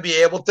not going to be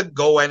able to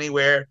go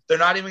anywhere. They're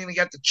not even going to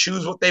get to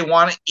choose what they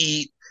want to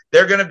eat.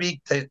 They're going to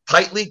be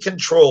tightly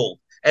controlled.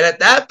 And at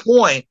that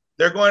point,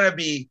 they're going to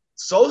be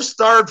so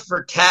starved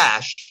for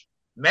cash,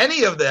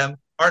 many of them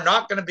are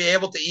not going to be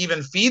able to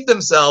even feed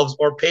themselves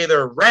or pay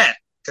their rent,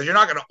 because you're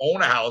not going to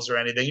own a house or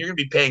anything. You're going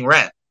to be paying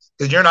rent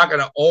because you're not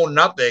going to own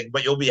nothing,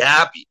 but you'll be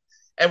happy.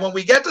 And when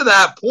we get to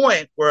that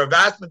point where a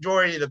vast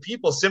majority of the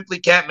people simply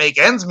can't make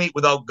ends meet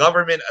without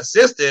government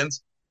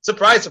assistance,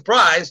 surprise,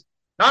 surprise,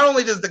 not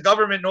only does the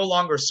government no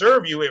longer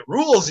serve you, it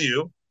rules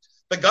you.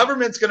 The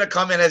government's going to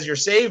come in as your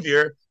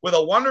savior with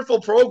a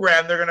wonderful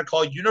program they're going to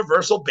call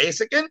universal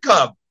basic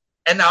income.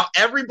 And now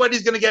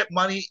everybody's going to get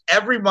money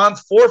every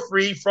month for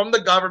free from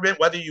the government,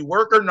 whether you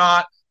work or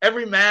not,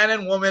 every man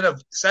and woman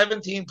of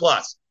 17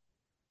 plus.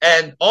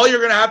 And all you're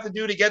going to have to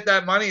do to get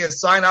that money is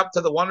sign up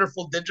to the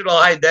wonderful digital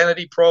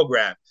identity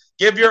program.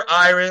 Give your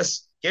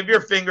iris, give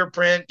your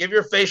fingerprint, give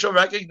your facial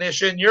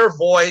recognition, your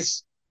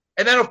voice.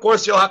 And then, of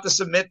course, you'll have to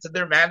submit to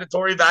their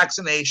mandatory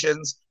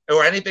vaccinations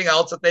or anything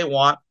else that they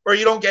want, or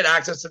you don't get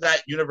access to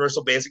that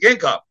universal basic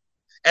income.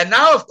 And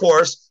now, of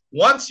course,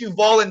 once you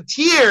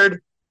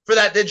volunteered for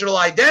that digital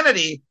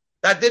identity,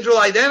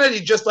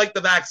 just like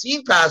the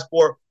vaccine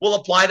passport, will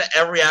apply to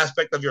every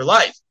aspect of your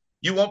life.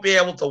 You won't be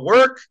able to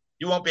work.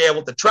 You won't be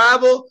able to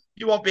travel.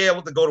 You won't be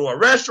able to go to a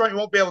restaurant. You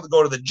won't be able to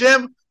go to the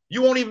gym.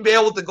 You won't even be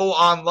able to go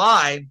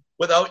online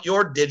without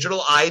your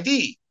digital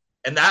ID.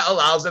 And that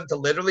allows them to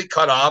literally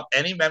cut off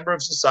any member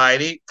of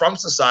society from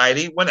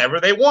society whenever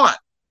they want.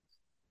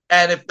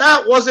 And if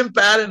that wasn't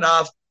bad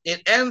enough,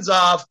 it ends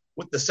off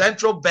with the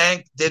central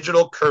bank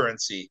digital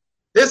currency.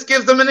 This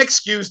gives them an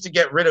excuse to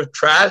get rid of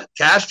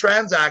cash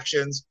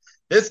transactions.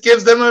 This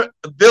gives them an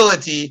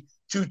ability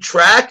to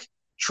track,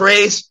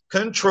 trace,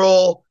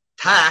 control,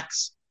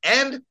 tax,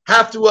 and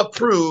have to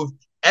approve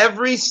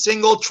every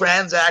single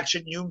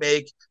transaction you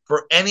make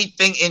for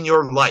anything in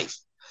your life.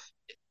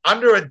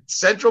 Under a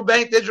central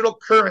bank digital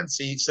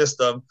currency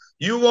system,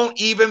 you won't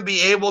even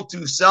be able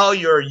to sell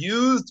your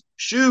used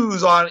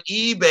shoes on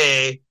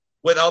eBay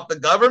without the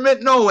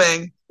government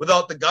knowing,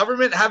 without the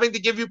government having to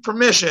give you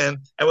permission,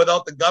 and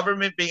without the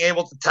government being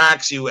able to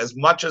tax you as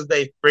much as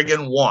they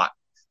friggin' want.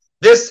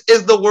 This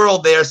is the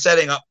world they are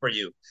setting up for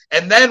you.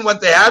 And then when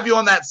they have you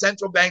on that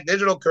central bank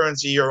digital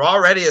currency, you're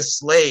already a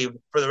slave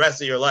for the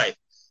rest of your life.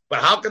 But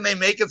how can they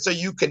make it so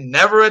you can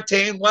never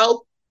attain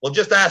wealth? Well,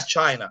 just ask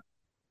China.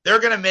 They're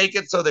going to make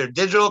it so their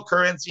digital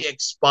currency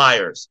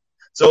expires.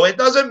 So it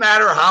doesn't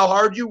matter how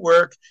hard you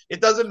work.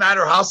 It doesn't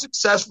matter how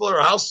successful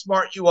or how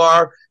smart you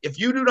are. If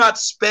you do not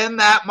spend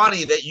that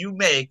money that you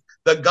make,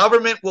 the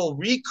government will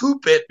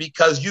recoup it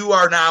because you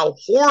are now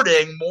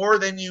hoarding more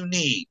than you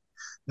need.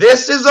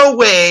 This is a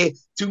way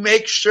to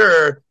make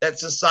sure that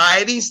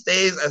society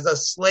stays as a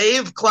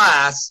slave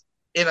class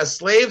in a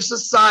slave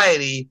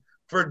society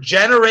for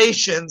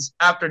generations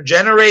after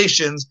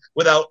generations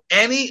without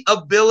any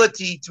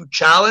ability to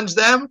challenge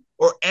them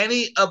or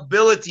any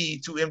ability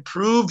to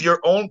improve your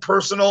own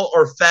personal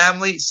or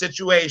family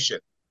situation.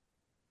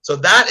 So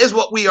that is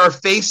what we are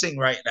facing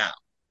right now.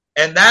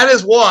 And that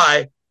is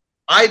why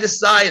I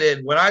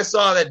decided when I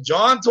saw that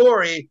John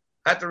Tory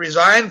had to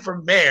resign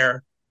from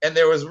mayor and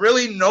there was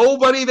really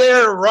nobody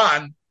there to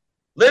run,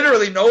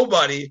 literally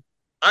nobody,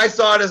 I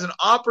saw it as an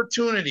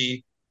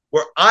opportunity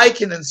where I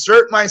can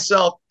insert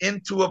myself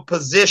into a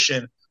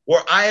position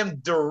where I am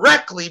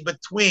directly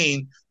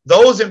between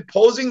those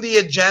imposing the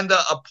agenda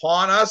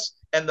upon us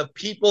and the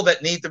people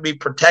that need to be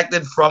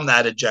protected from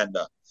that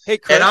agenda. Hey,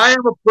 Chris. And I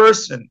am a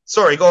person.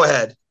 Sorry, go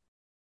ahead.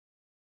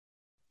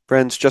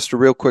 Friends, just a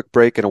real quick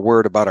break and a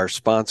word about our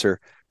sponsor.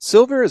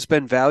 Silver has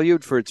been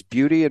valued for its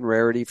beauty and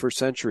rarity for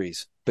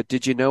centuries. But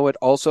did you know it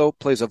also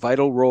plays a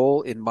vital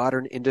role in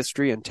modern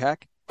industry and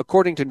tech?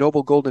 According to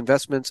Noble Gold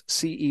Investments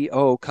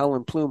CEO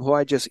Colin Plume, who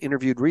I just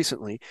interviewed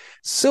recently,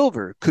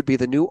 silver could be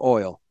the new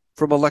oil.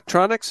 From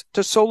electronics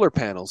to solar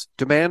panels,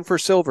 demand for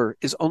silver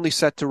is only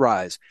set to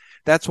rise.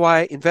 That's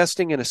why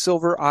investing in a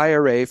silver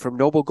IRA from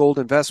Noble Gold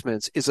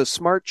Investments is a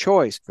smart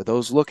choice for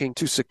those looking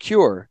to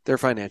secure their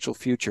financial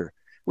future.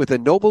 With a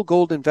Noble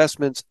Gold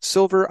Investments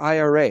Silver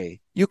IRA,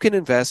 you can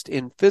invest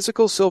in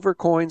physical silver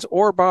coins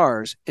or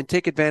bars and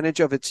take advantage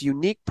of its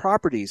unique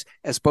properties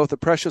as both a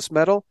precious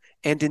metal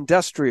and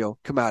industrial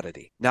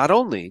commodity. Not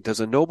only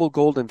does a Noble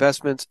Gold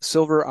Investments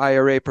Silver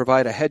IRA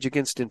provide a hedge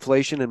against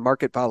inflation and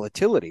market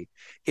volatility,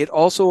 it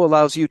also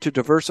allows you to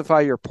diversify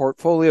your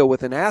portfolio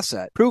with an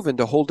asset proven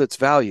to hold its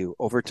value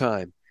over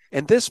time.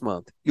 And this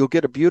month, you'll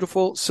get a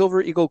beautiful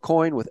Silver Eagle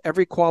coin with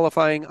every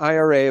qualifying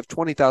IRA of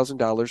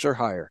 $20,000 or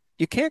higher.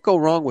 You can't go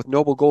wrong with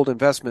Noble Gold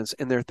Investments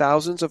and their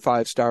thousands of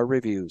five-star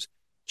reviews.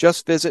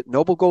 Just visit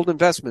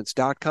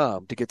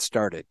noblegoldinvestments.com to get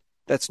started.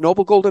 That's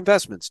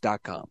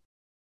noblegoldinvestments.com.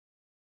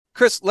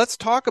 Chris, let's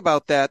talk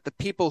about that, the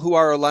people who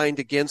are aligned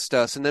against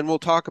us, and then we'll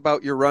talk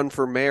about your run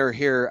for mayor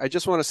here. I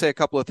just want to say a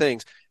couple of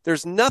things.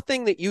 There's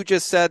nothing that you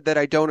just said that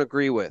I don't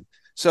agree with.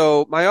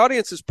 So my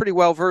audience is pretty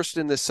well versed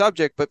in this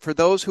subject, but for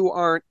those who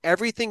aren't,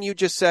 everything you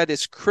just said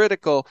is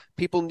critical.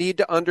 People need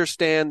to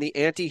understand the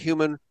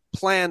anti-human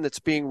plan that's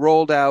being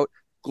rolled out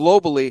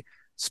globally,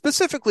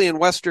 specifically in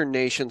Western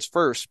nations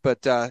first,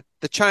 but the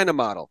China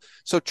model.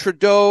 So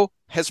Trudeau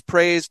has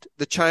praised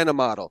the China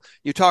model.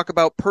 You talk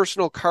about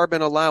personal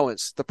carbon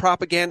allowance. The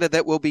propaganda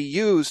that will be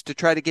used to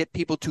try to get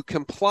people to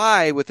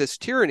comply with this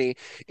tyranny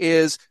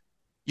is,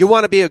 you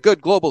want to be a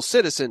good global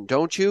citizen,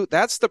 don't you?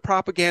 That's the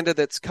propaganda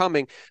that's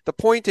coming. The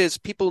point is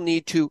people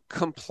need to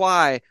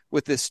comply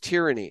with this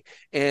tyranny.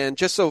 And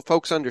just so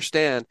folks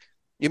understand,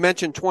 you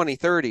mentioned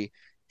 2030.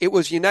 It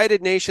was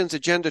United Nations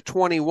Agenda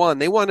 21.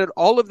 They wanted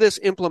all of this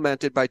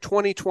implemented by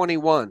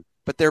 2021,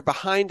 but they're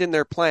behind in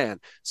their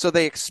plan. So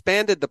they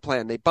expanded the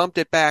plan. They bumped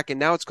it back, and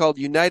now it's called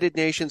United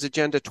Nations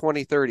Agenda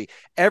 2030.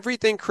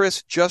 Everything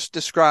Chris just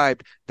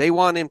described, they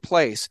want in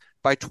place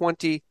by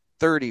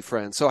 2030,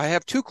 friends. So I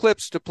have two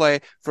clips to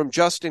play from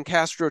Justin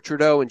Castro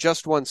Trudeau in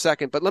just 1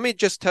 second. But let me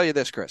just tell you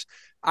this, Chris.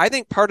 I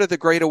think part of the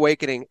Great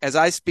Awakening, as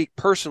I speak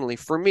personally,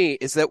 for me,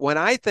 is that when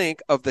I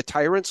think of the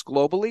tyrants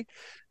globally,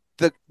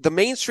 the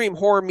mainstream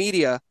horror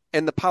media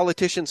and the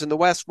politicians in the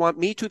West want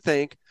me to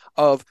think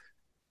of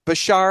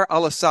Bashar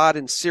al-Assad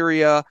in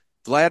Syria,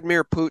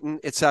 Vladimir Putin,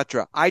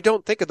 etc. I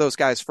don't think of those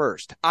guys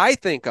first. I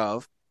think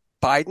of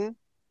Biden,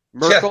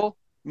 Merkel,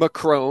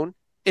 Macron,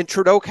 and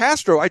Trudeau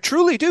Castro. I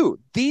truly do.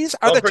 These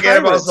are the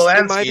tyrants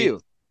in my view.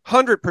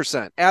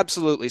 100%.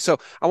 Absolutely. So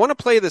I want to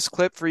play this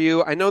clip for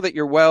you. I know that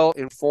you're well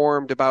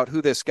informed about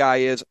who this guy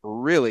is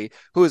really,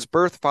 who his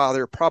birth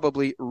father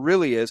probably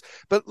really is.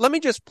 But let me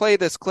just play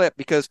this clip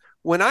because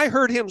when I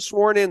heard him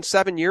sworn in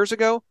 7 years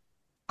ago,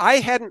 I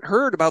hadn't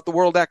heard about the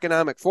World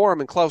Economic Forum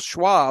and Klaus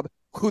Schwab,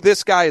 who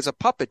this guy is a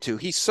puppet to.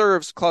 He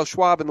serves Klaus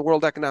Schwab in the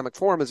World Economic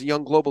Forum as a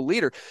young global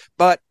leader.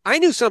 But I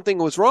knew something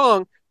was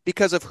wrong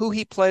because of who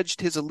he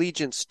pledged his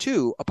allegiance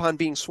to upon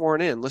being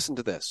sworn in. Listen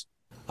to this.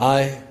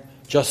 I,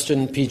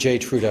 Justin P.J.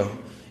 Trudeau,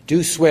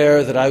 do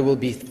swear that I will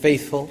be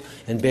faithful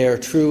and bear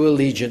true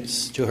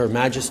allegiance to Her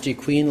Majesty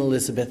Queen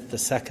Elizabeth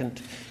II,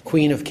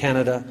 Queen of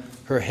Canada,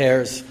 her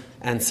heirs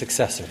and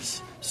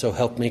successors. So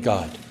help me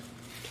God.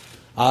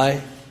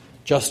 I,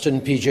 Justin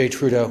P.J.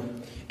 Trudeau,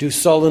 do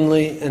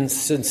solemnly and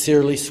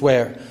sincerely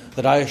swear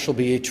that I shall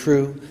be a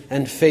true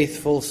and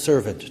faithful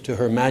servant to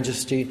Her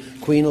Majesty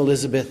Queen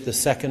Elizabeth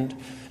II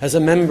as a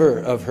member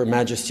of Her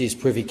Majesty's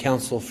Privy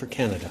Council for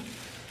Canada.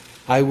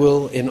 I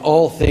will, in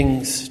all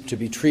things to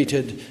be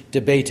treated,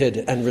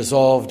 debated, and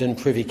resolved in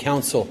Privy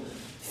Council,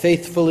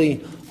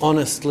 faithfully,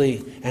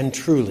 honestly, and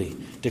truly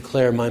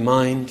declare my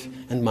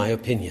mind and my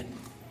opinion.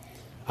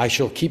 I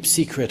shall keep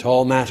secret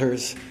all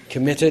matters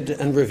committed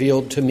and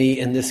revealed to me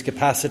in this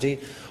capacity,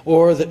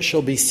 or that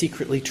shall be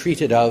secretly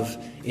treated of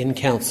in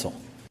council.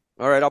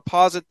 All right, I'll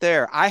pause it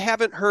there. I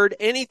haven't heard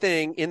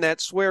anything in that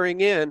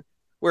swearing in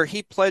where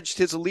he pledged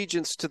his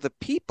allegiance to the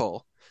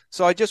people,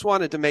 so I just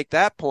wanted to make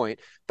that point.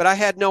 But I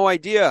had no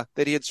idea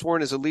that he had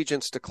sworn his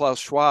allegiance to Klaus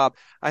Schwab.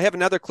 I have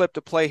another clip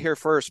to play here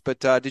first, but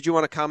did you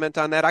want to comment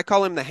on that? I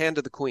call him the Hand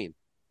of the Queen.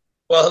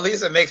 Well, at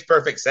least it makes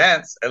perfect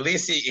sense. At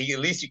least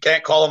you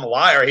can't call him a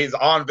liar. He's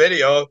on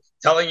video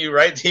telling you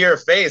right to your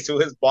face who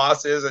his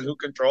boss is and who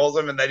controls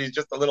him, and that he's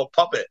just a little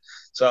puppet.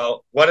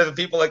 So what do the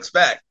people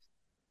expect?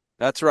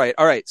 That's right.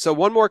 All right. So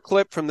one more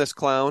clip from this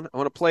clown. I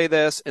want to play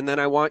this, and then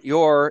I want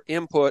your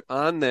input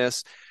on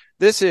this.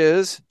 This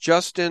is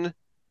Justin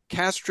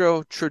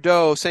Castro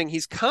Trudeau saying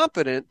he's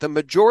confident the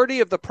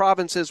majority of the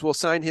provinces will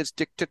sign his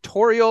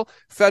dictatorial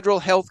federal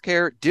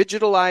healthcare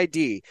digital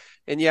ID.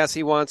 And yes,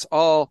 he wants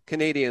all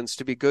Canadians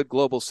to be good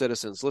global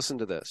citizens. Listen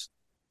to this.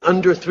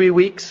 Under 3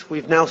 weeks,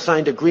 we've now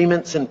signed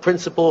agreements in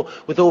principle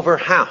with over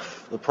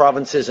half the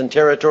provinces and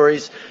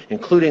territories,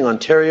 including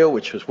Ontario,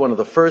 which was one of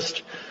the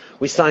first.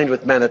 We signed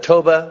with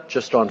Manitoba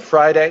just on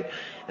Friday,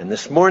 and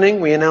this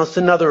morning we announced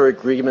another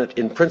agreement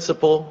in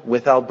principle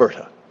with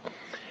Alberta.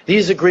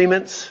 These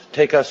agreements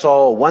take us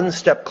all one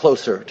step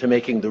closer to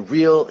making the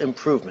real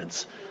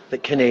improvements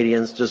that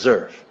Canadians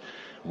deserve.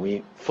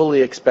 We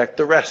fully expect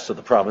the rest of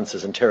the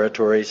provinces and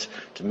territories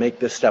to make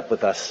this step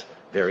with us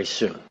very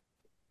soon.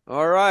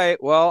 All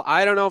right. Well,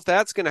 I don't know if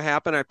that's going to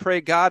happen. I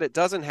pray God it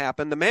doesn't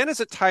happen. The man is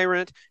a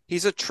tyrant.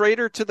 He's a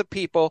traitor to the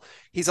people.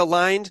 He's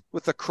aligned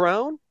with the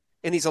Crown,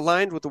 and he's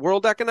aligned with the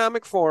World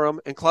Economic Forum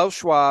and Klaus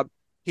Schwab.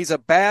 He's a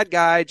bad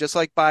guy, just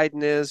like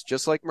Biden is,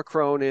 just like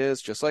Macron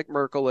is, just like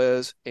Merkel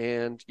is.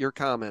 And your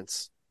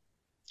comments?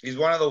 He's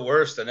one of the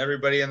worst, and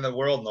everybody in the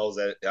world knows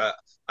that.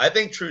 I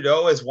think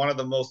Trudeau is one of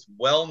the most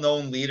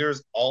well-known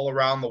leaders all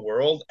around the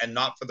world, and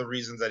not for the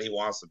reasons that he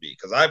wants to be.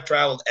 Because I've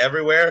traveled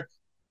everywhere.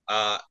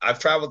 I've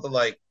traveled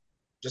to,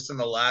 just in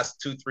the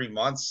last 2-3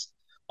 months,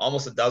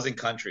 almost a dozen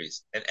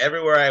countries. And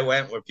everywhere I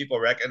went where people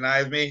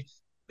recognized me,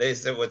 they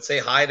would say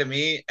hi to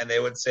me, and they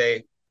would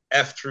say,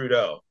 F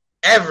Trudeau.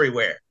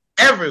 Everywhere.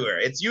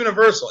 It's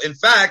universal. In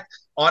fact,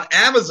 on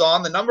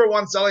Amazon, the number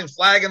one selling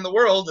flag in the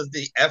world is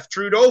the F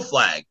Trudeau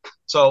flag.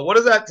 So what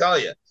does that tell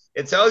you?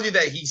 It tells you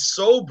that he's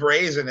so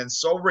brazen and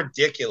so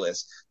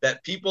ridiculous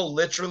that people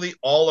literally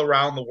all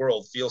around the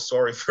world feel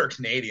sorry for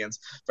Canadians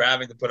for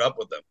having to put up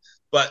with them.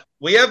 But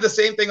we have the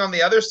same thing on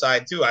the other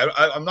side, too.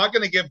 I'm not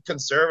going to give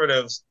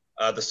conservatives,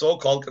 the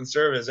so-called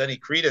conservatives, any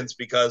credence,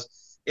 because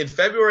in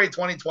February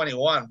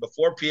 2021,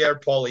 before Pierre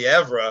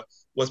Poilievre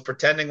was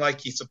pretending like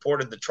he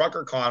supported the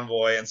trucker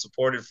convoy and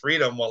supported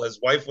freedom while his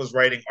wife was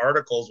writing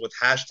articles with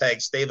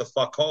hashtag stay the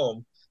fuck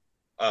home,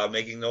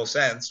 making no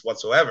sense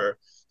whatsoever,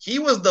 he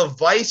was the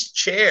vice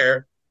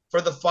chair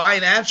for the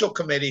financial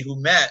committee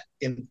who met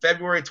in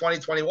February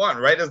 2021,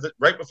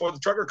 right before the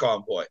trucker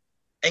convoy.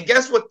 And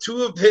guess what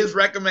 2 of his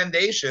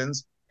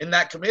recommendations in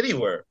that committee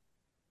were?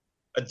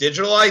 A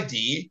digital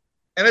ID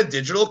and a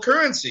digital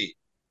currency.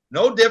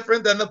 No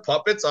different than the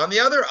puppets on the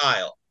other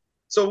aisle.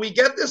 So we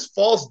get this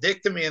false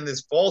dichotomy and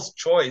this false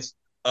choice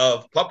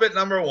of puppet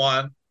number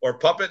 1 or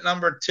puppet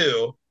number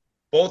 2,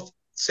 both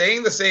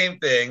saying the same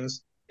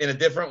things in a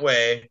different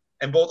way,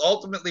 and both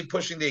ultimately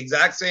pushing the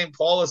exact same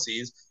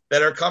policies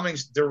that are coming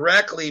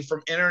directly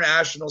from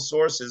international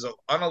sources of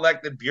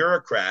unelected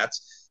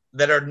bureaucrats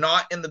that are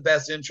not in the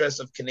best interest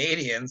of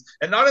Canadians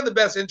and not in the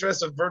best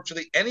interest of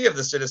virtually any of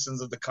the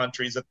citizens of the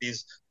countries that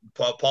these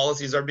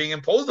policies are being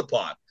imposed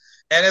upon.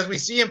 And as we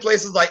see in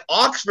places like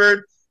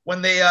Oxford,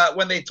 when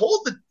they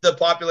told the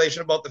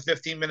population about the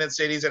 15-minute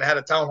cities and had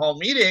a town hall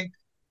meeting,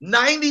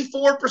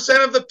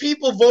 94% of the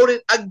people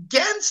voted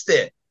against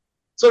it.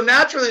 So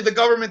naturally, the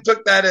government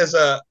took that as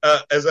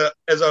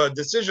a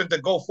decision to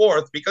go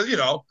forth because, it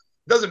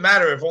doesn't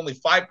matter if only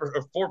 5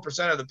 or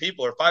 4% of the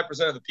people or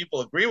 5% of the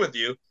people agree with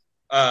you.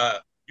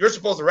 You're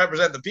supposed to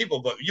represent the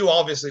people, but you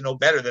obviously know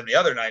better than the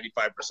other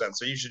 95%,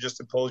 so you should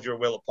just impose your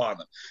will upon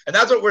them. And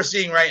that's what we're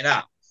seeing right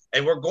now.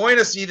 And we're going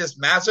to see this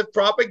massive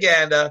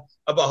propaganda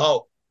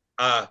about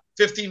how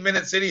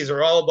 15-minute cities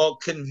are all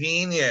about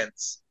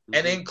convenience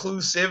and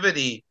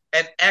inclusivity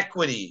and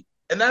equity.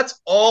 And that's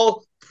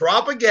all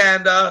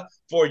propaganda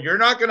for you're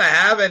not going to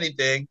have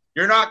anything,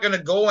 you're not going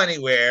to go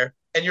anywhere,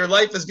 and your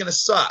life is going to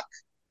suck.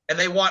 And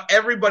they want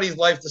everybody's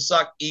life to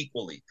suck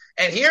equally.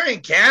 And here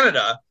in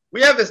Canada,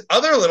 we have this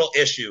other little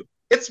issue.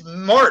 It's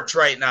March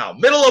right now,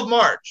 middle of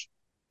March,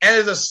 and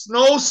it's a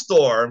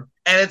snowstorm,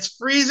 and it's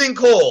freezing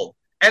cold.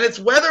 And it's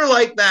weather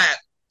like that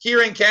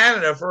here in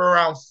Canada for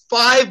around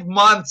 5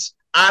 months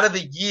out of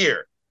the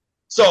year.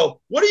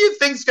 So what do you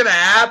think is going to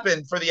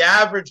happen for the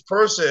average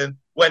person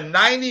when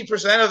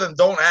 90% of them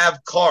don't have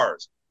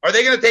cars? Are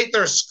they going to take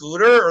their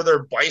scooter or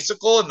their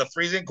bicycle in the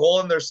freezing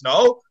cold and their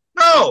snow?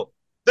 No,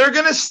 they're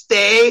going to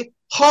stay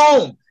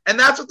home. And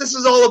that's what this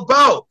is all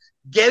about.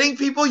 getting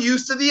people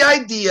used to the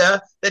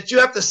idea that you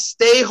have to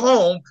stay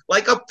home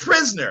like a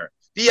prisoner.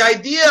 The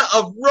idea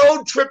of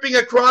road tripping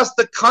across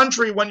the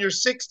country when you're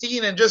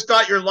 16 and just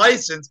got your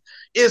license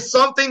is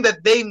something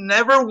that they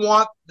never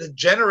want the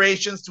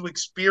generations to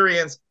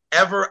experience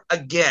ever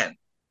again.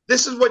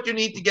 This is what you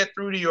need to get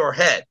through to your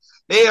head.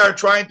 They are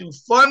trying to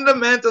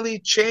fundamentally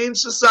change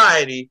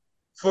society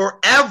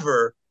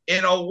forever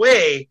in a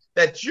way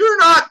that you're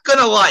not going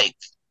to like.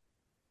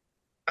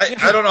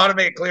 I don't know how to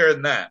make it clearer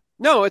than that.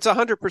 No, it's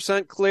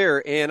 100%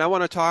 clear, and I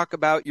want to talk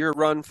about your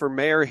run for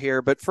mayor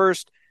here. But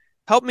first,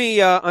 help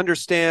me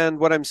understand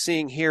what I'm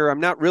seeing here. I'm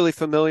not really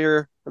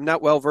familiar. I'm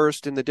not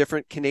well-versed in the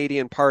different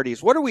Canadian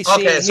parties. What are we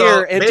seeing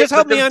here? And just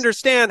help me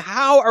understand,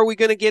 how are we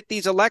going to get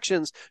these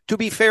elections to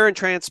be fair and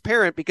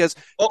transparent? Because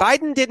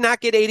Biden did not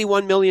get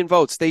 81 million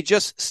votes. They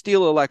just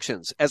steal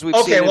elections, as we've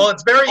seen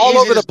it's very all easy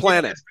over the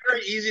planet. It's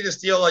very easy to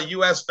steal a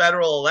U.S.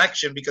 federal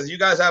election because you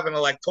guys have an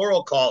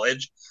electoral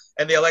college,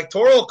 and the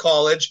electoral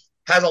college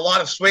has a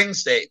lot of swing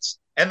states.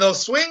 And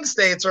those swing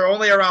states are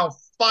only around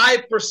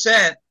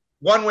 5%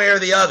 one way or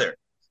the other.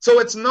 So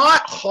it's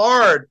not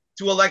hard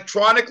to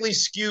electronically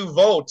skew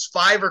votes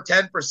 5 or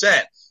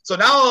 10%. So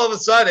now all of a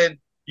sudden,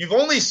 you've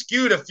only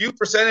skewed a few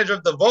percentage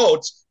of the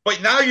votes,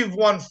 but now you've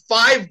won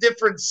 5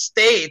 different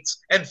states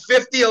and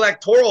 50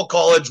 electoral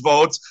college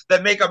votes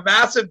that make a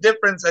massive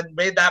difference and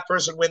made that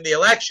person win the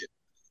election.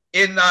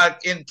 In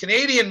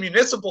Canadian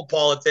municipal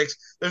politics,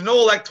 there's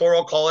no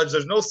electoral college.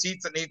 There's no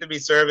seats that need to be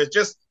served. It's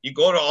just you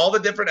go to all the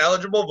different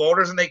eligible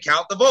voters and they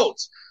count the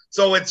votes.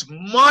 So it's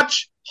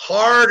much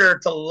harder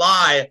to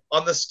lie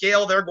on the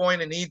scale they're going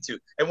to need to.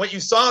 And what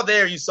you saw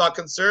there, you saw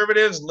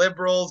conservatives,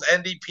 liberals,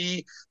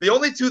 NDP. The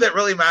only two that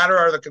really matter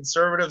are the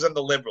conservatives and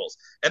the liberals.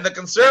 And the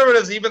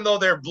conservatives, even though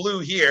they're blue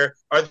here,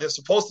 they're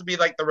supposed to be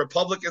like the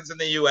Republicans in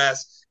the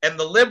U.S. And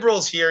the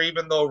liberals here,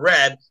 even though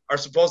red, are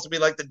supposed to be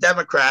like the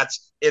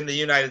Democrats in the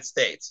United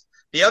States.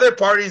 The other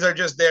parties are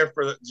just there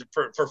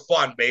for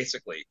fun,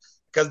 basically.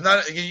 Because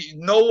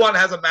no one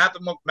has a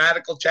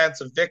mathematical chance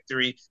of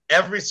victory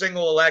every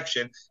single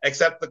election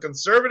except the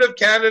conservative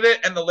candidate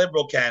and the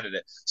liberal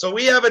candidate. So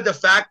we have a de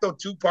facto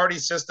two-party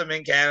system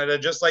in Canada,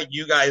 just like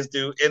you guys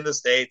do in the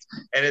States,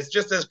 and it's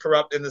just as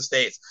corrupt in the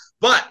States.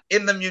 But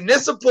in the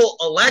municipal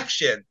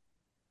election,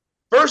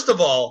 first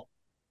of all,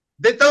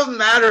 it doesn't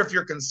matter if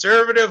you're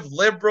conservative,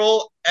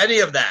 liberal, any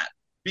of that,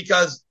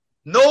 because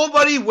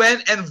nobody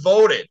went and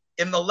voted.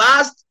 In the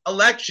last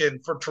election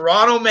for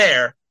Toronto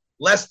mayor,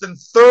 less than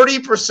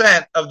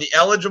 30% of the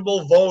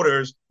eligible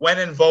voters went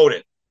and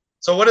voted.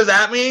 So what does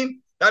that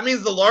mean? That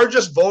means the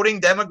largest voting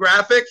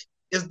demographic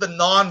is the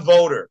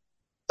non-voter.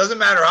 Doesn't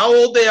matter how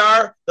old they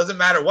are, doesn't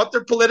matter what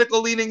their political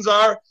leanings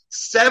are.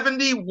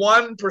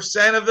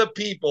 71% of the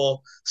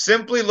people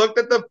simply looked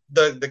at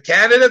the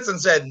candidates and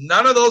said,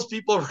 none of those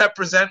people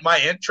represent my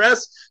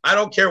interests. I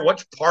don't care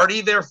which party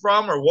they're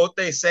from or what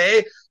they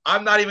say.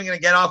 I'm not even going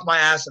to get off my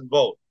ass and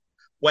vote.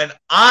 When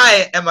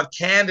I am a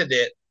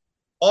candidate,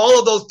 all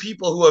of those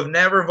people who have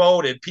never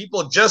voted,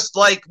 people just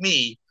like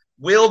me,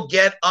 will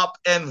get up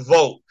and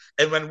vote.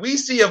 And when we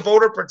see a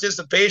voter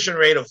participation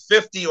rate of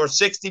 50 or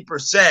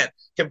 60%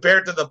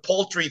 compared to the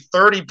paltry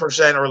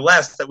 30% or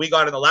less that we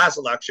got in the last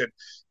election,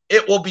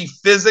 it will be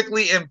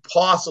physically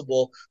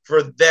impossible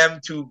for them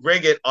to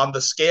rig it on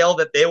the scale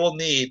that they will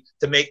need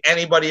to make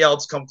anybody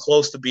else come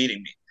close to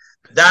beating me.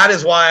 That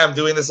is why I'm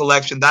doing this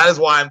election. That is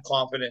why I'm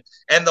confident.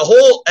 And the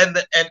whole and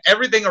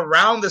everything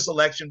around this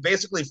election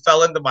basically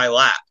fell into my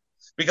lap.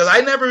 Because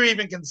I never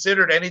even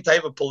considered any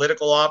type of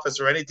political office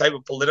or any type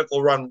of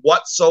political run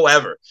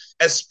whatsoever,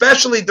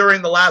 especially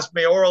during the last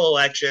mayoral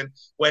election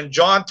when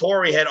John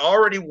Tory had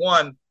already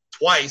won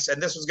twice,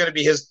 and this was going to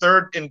be his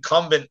third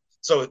incumbent.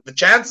 So the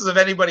chances of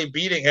anybody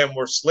beating him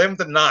were slim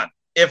to none,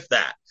 if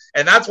that.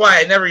 And that's why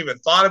I never even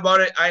thought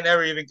about it. I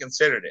never even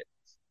considered it.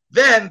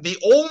 Then the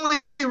only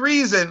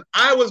reason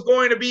I was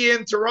going to be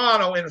in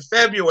Toronto in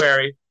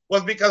February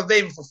was because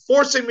they were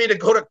forcing me to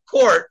go to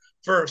court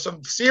for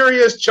some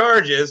serious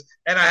charges,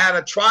 and I had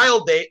a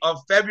trial date on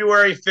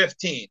February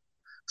 15th.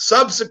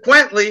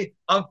 Subsequently,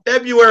 on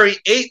February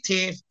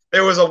 18th,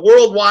 there was a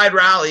worldwide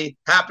rally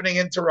happening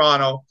in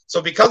Toronto.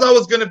 So because I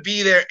was going to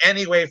be there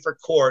anyway for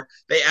court,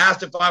 they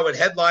asked if I would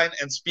headline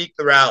and speak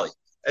the rally.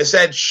 I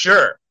said,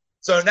 sure.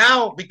 So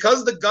now,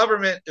 because the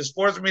government is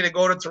forcing me to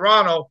go to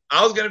Toronto,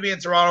 I was going to be in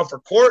Toronto for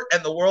court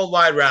and the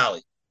worldwide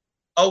rally.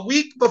 A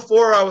week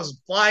before I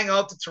was flying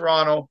out to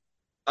Toronto,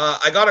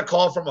 I got a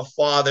call from a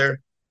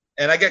father.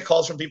 And I get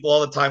calls from people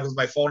all the time because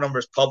my phone number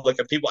is public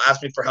and people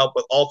ask me for help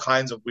with all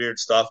kinds of weird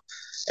stuff.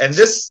 And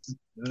this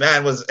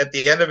man was at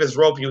the end of his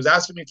rope. He was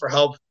asking me for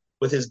help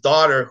with his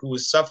daughter who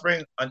was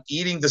suffering an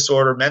eating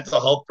disorder, mental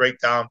health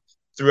breakdown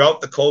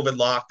throughout the COVID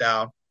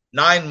lockdown.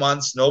 9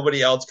 months,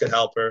 nobody else could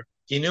help her.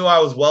 He knew I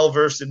was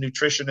well-versed in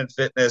nutrition and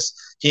fitness.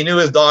 He knew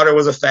his daughter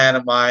was a fan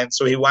of mine,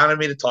 so he wanted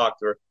me to talk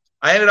to her.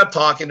 I ended up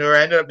talking to her.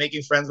 I ended up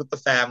making friends with the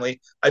family.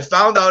 I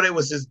found out it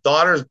was his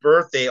daughter's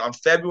birthday on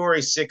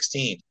February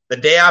 16th, the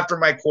day after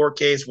my court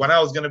case, when I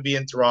was going to be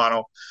in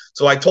Toronto.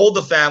 So I told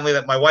the family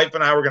that my wife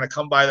and I were going to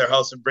come by their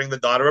house and bring the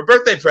daughter a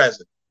birthday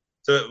present.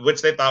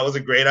 which they thought was a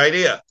great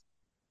idea.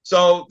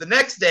 So the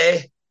next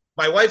day,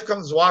 my wife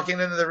comes walking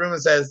into the room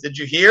and says, "Did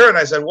you hear?" And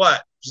I said,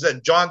 "What?" She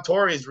said, "John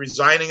Tory is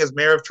resigning as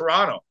mayor of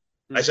Toronto."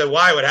 I said,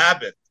 "Why? What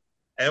happened?"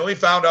 And we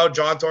found out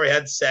John Tory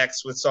had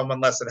sex with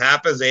someone less than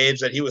half his age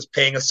that he was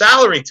paying a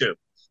salary to.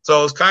 So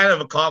it was kind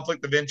of a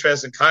conflict of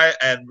interest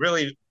and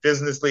really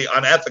businessly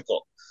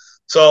unethical.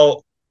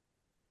 So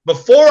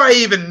before I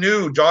even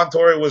knew John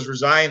Tory was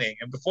resigning,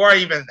 and before I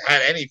even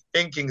had any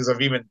thinkings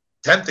of even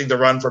attempting to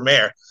run for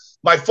mayor,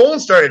 my phone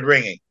started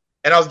ringing,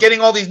 and I was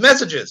getting all these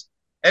messages.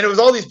 And it was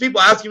all these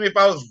people asking me if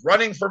I was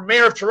running for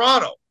mayor of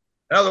Toronto.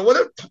 And I was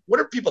like, what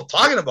are people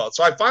talking about?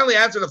 So I finally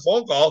answered the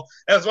phone call,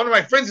 and it was one of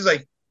my friends. He's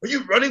like, "Are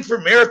you running for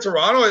mayor of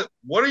Toronto?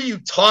 What are you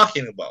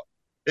talking about?"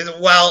 He said,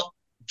 "Well,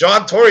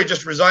 John Tory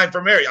just resigned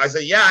for mayor." I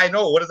said, "Yeah, I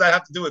know. What does that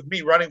have to do with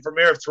me running for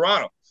mayor of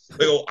Toronto?"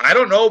 They go, "I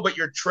don't know, but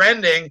you're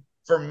trending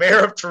for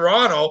mayor of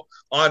Toronto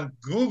on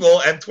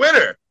Google and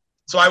Twitter."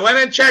 So I went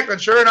and checked,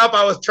 and sure enough,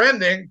 I was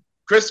trending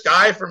Chris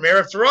Sky for mayor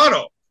of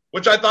Toronto,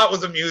 which I thought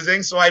was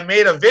amusing. So I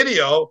made a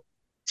video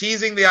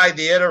teasing the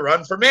idea to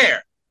run for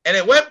mayor. And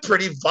it went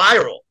pretty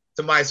viral,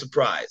 to my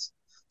surprise.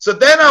 So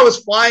then I was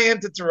flying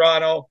into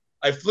Toronto.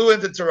 I flew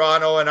into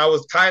Toronto, and I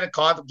was kind of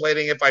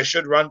contemplating if I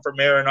should run for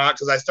mayor or not,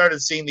 because I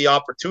started seeing the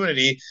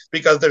opportunity,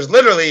 because there's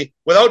literally,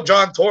 without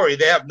John Tory,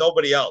 they have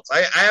nobody else.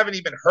 I haven't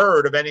even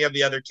heard of any of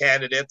the other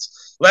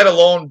candidates, let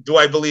alone do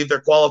I believe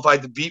they're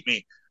qualified to beat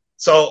me.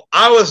 So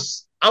I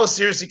was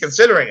seriously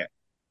considering it.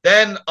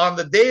 Then on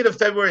the date of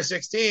February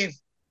 16th,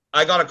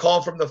 I got a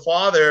call from the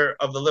father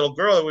of the little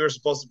girl that we were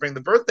supposed to bring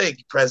the birthday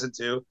present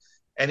to,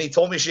 and he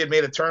told me she had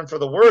made a turn for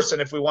the worse,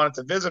 and if we wanted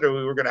to visit her,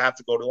 we were going to have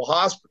to go to a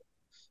hospital.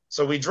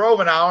 So we drove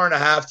an hour and a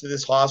half to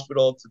this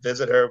hospital to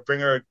visit her,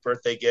 bring her a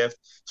birthday gift,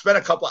 spent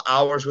a couple of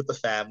hours with the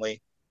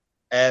family.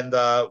 And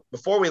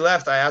before we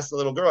left, I asked the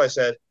little girl, I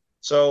said,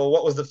 "So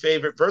what was the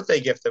favorite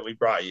birthday gift that we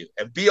brought you?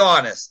 And be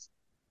honest."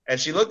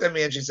 And she looked at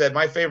me and she said,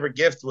 "My favorite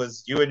gift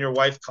was you and your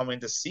wife coming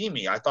to see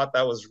me. I thought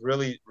that was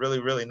really, really,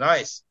 really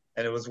nice.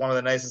 And it was one of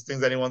the nicest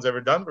things anyone's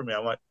ever done for me."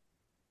 I'm like,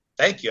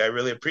 "Thank you. I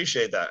really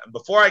appreciate that." And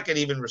before I could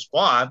even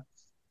respond,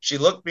 she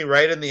looked me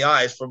right in the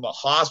eyes from a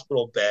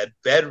hospital bed,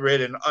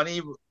 bedridden,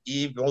 uneven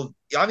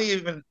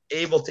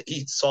able to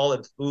eat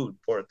solid food,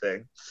 poor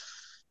thing.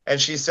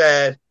 And she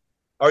said,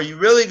 "Are you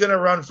really going to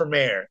run for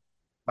mayor?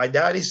 My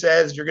daddy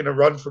says you're going to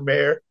run for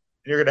mayor and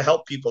you're going to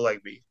help people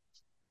like me."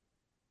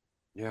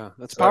 Yeah,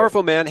 that's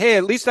powerful, man. Hey,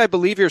 at least I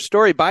believe your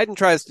story. Biden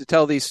tries to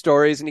tell these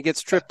stories, and he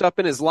gets tripped up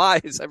in his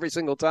lies every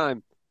single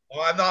time.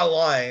 Well, I'm not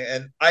lying.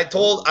 And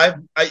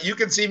you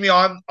can see me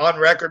on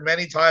record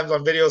many times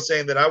on video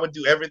saying that I would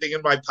do everything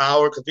in my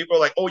power, because people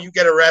are like, "Oh, you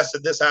get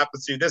arrested, this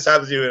happens to you, this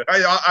happens to you."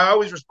 I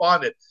always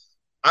responded,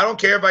 "I don't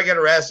care if I get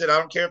arrested. I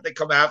don't care if they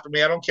come after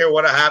me. I don't care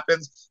what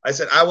happens." I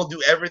said, "I will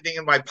do everything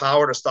in my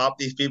power to stop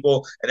these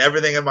people and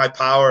everything in my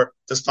power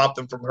to stop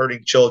them from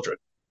hurting children."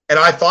 And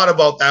I thought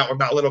about that when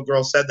that little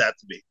girl said that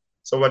to me.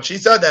 So when she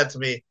said that to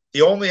me,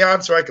 the only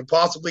answer I could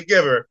possibly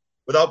give her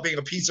without being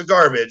a piece of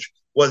garbage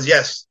was,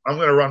 yes, I'm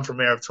going to run for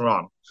mayor of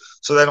Toronto.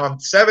 So then on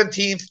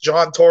 17th,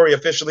 John Tory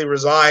officially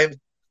resigned.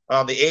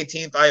 On the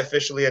 18th, I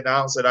officially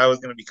announced that I was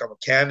going to become a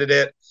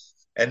candidate.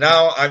 And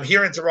now I'm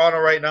here in Toronto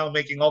right now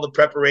making all the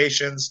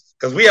preparations,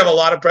 because we have a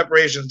lot of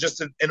preparations.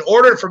 Just in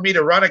order for me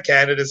to run a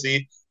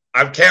candidacy,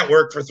 I can't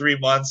work for 3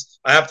 months.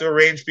 I have to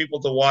arrange people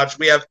to watch.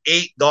 We have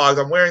 8 dogs.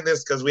 I'm wearing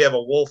this because we have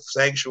a wolf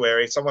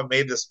sanctuary. Someone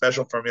made this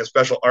special for me, a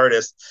special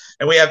artist.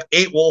 And we have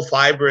 8 wolf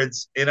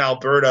hybrids in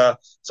Alberta.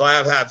 So I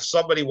have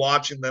somebody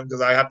watching them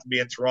because I have to be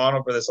in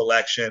Toronto for this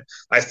election.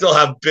 I still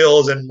have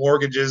bills and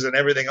mortgages and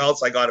everything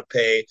else I got to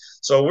pay.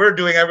 So we're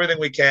doing everything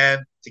we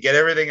can to get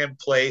everything in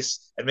place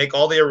and make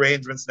all the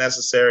arrangements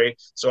necessary.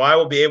 So I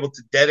will be able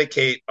to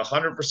dedicate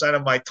 100%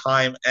 of my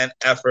time and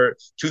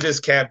effort to this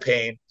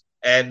campaign.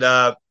 And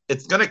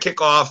it's going to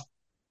kick off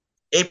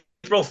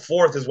April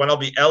 4th is when I'll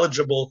be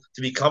eligible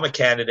to become a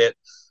candidate.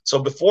 So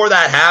before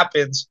that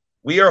happens,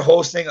 we are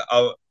hosting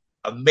an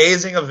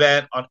amazing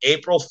event on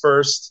April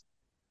 1st.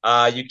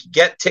 You can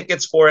get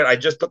tickets for it. I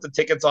just put the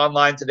tickets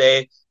online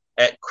today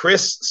at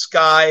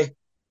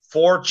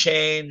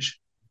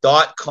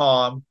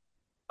chrissky4change.com.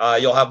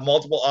 You'll have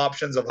multiple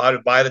options of how to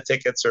buy the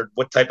tickets or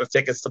what type of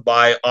tickets to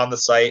buy on the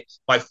site.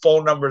 My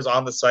phone number is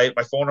on the site.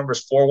 My phone number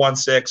is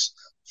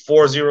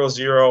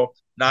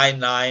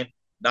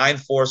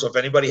 416-400-9994. So if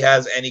anybody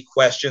has any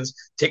questions,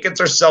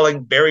 tickets are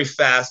selling very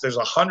fast. There's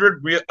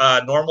 100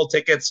 normal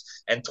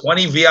tickets and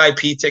 20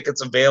 VIP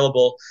tickets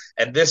available.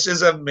 And this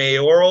is a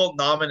mayoral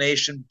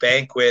nomination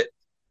banquet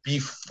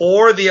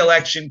before the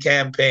election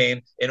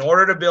campaign in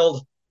order to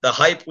build the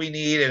hype we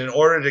need and in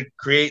order to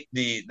create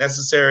the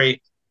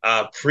necessary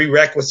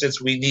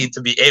prerequisites we need to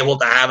be able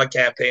to have a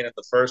campaign in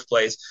the first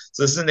place.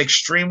 So this is an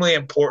extremely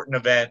important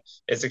event.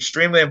 It's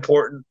extremely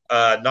important,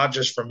 not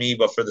just for me,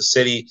 but for the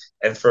city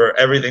and for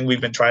everything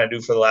we've been trying to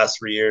do for the last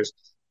 3 years.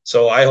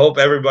 So I hope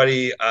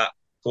everybody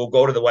will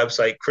go to the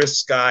website, Chris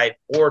Sky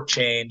for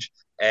Change,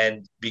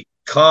 and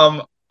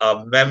become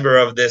a member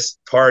of this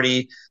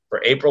party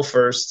for April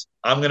 1st.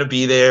 I'm going to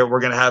be there. We're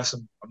going to have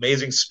some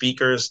amazing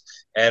speakers,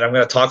 and I'm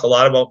going to talk a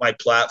lot about my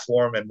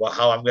platform and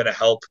how I'm going to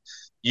help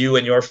you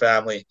and your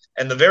family.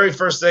 And the very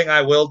first thing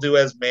I will do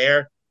as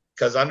mayor,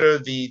 because under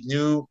the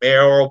new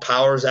Mayoral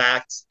Powers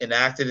Act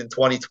enacted in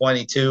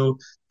 2022,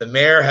 the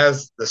mayor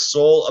has the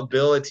sole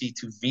ability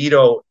to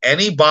veto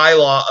any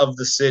bylaw of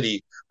the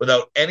city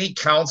without any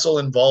council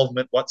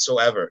involvement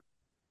whatsoever.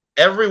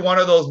 Every one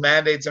of those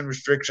mandates and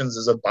restrictions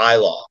is a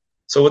bylaw.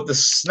 So with the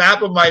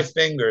snap of my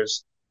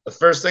fingers, the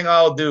first thing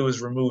I'll do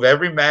is remove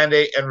every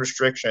mandate and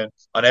restriction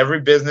on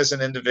every business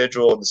and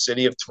individual in the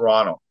city of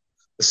Toronto.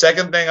 The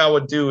second thing I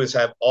would do is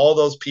have all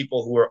those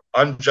people who are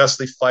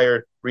unjustly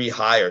fired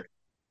rehired.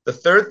 The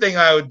third thing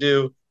I would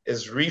do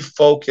is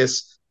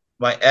refocus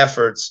my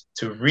efforts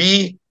to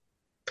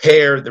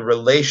repair the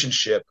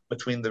relationship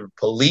between the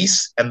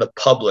police and the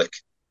public.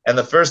 And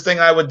the first thing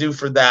I would do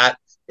for that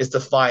is to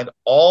find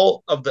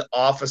all of the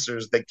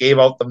officers that gave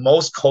out the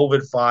most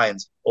COVID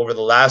fines over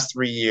the last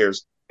 3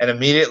 years and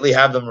immediately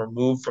have them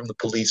removed from the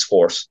police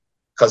force.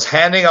 Because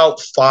handing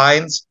out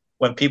fines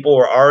when people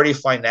were already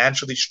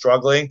financially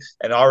struggling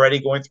and already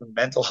going through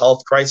mental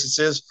health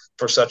crises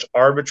for such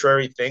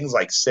arbitrary things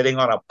like sitting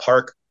on a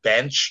park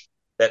bench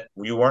that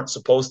you weren't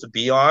supposed to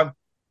be on,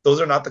 those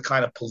are not the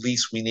kind of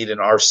police we need in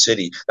our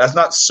city. That's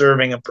not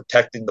serving and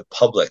protecting the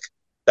public.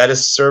 That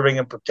is serving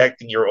and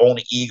protecting your own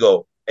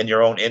ego and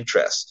your own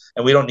interests.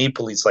 And we don't need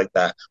police like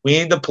that. We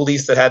need the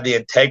police that had the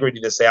integrity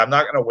to say, I'm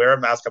not going to wear a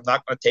mask, I'm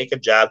not going to take a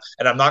jab,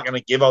 and I'm not going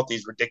to give out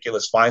these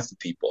ridiculous fines to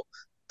people.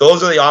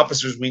 Those are the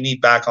officers we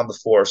need back on the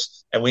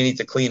force, and we need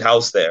to clean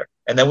house there.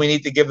 And then we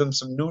need to give them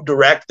some new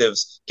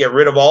directives, get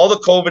rid of all the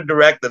COVID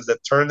directives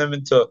that turn them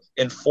into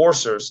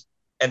enforcers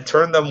and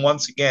turn them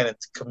once again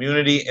into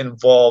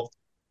community-involved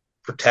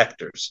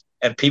protectors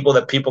and people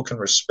that people can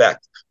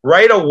respect.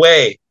 Right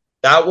away,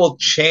 that will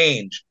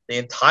change the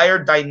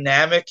entire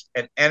dynamic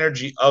and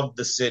energy of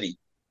the city.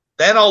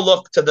 Then I'll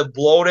look to the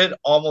bloated,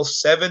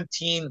 almost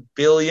 $17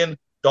 billion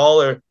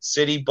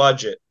city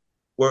budget,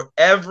 where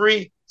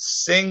every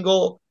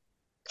single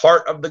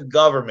part of the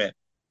government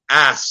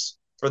asks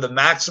for the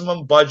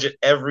maximum budget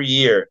every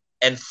year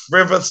and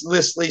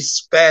frivolously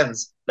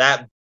spends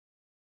that.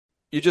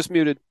 You just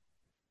muted.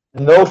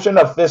 The notion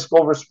of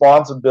fiscal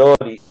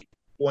responsibility is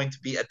going to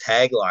be a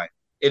tagline.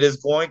 It is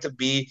going to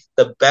be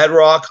the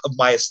bedrock of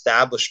my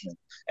establishment.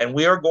 And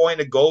we are going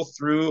to go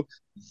through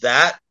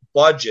that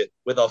budget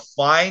with a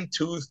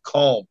fine-tooth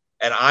comb.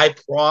 And I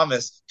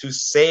promise to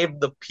save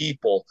the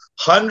people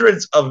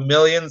hundreds of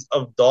millions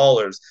of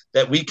dollars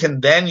that we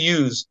can then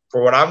use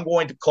for what I'm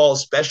going to call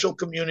special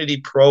community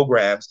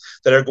programs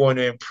that are going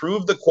to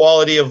improve the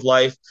quality of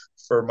life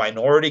for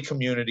minority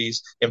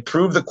communities,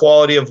 improve the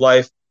quality of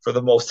life for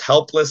the most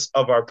helpless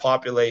of our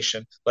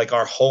population, like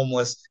our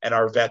homeless and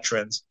our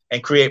veterans,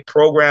 and create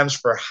programs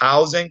for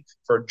housing,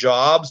 for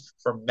jobs,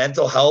 for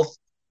mental health,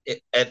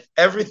 and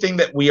everything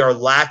that we are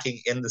lacking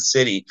in the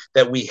city,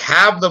 that we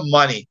have the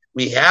money,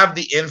 we have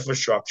the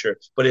infrastructure,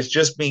 but it's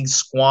just being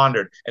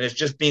squandered and it's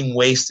just being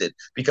wasted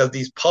because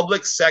these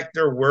public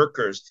sector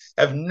workers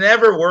have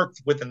never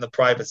worked within the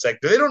private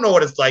sector. They don't know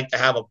what it's like to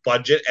have a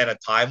budget and a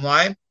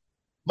timeline.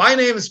 My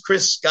name is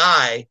Chris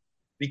Sky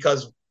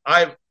because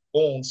I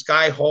own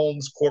Sky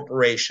Homes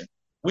Corporation.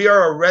 We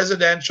are a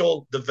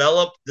residential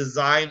develop,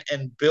 design,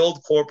 and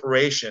build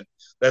corporation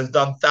that has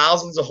done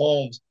thousands of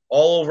homes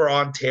all over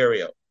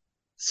Ontario.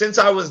 Since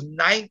I was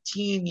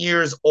 19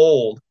 years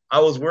old, I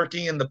was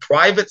working in the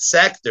private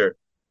sector,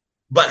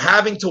 but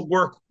having to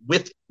work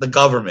with the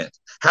government,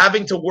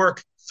 having to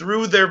work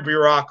through their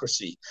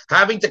bureaucracy,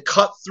 having to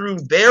cut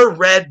through their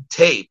red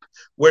tape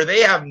where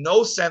they have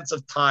no sense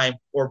of time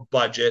or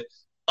budget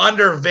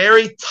under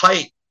very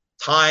tight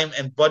time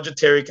and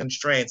budgetary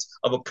constraints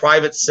of a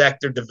private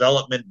sector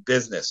development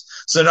business.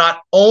 So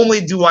not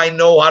only do I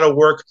know how to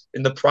work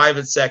in the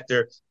private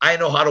sector, I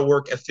know how to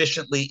work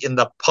efficiently in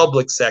the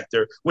public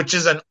sector, which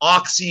is an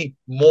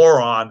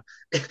oxymoron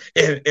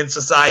in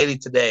society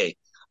today.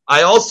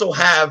 I also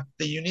have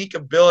the unique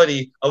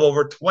ability of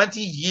over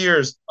 20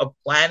 years of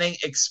planning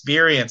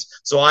experience.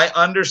 So I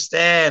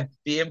understand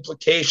the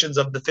implications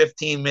of the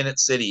 15-minute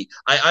city.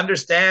 I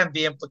understand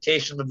the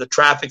implications of the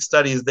traffic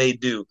studies they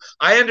do.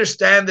 I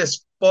understand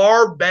this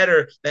far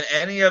better than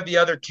any of the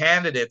other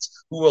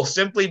candidates who will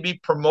simply be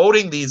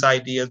promoting these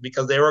ideas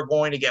because they are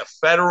going to get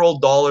federal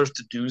dollars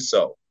to do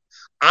so.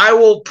 I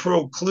will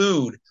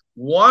preclude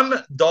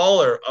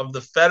 $1 of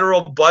the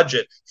federal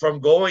budget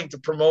from going to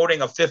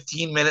promoting a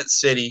 15-minute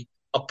city,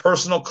 a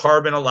personal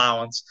carbon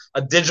allowance,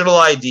 a digital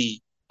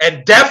ID,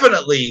 and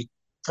definitely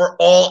for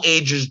all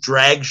ages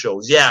drag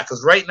shows. Yeah,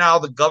 because right now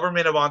the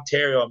government of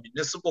Ontario and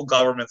municipal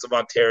governments of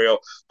Ontario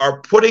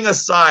are putting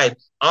aside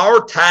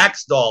our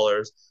tax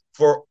dollars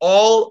for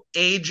all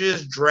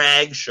ages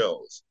drag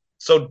shows.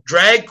 So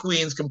drag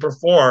queens can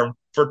perform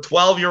for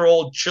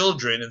 12-year-old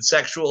children in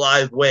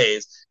sexualized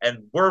ways, and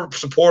we're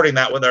supporting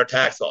that with our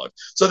tax dollars.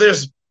 So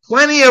there's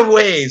plenty of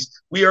ways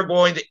we are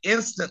going to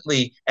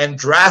instantly and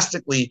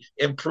drastically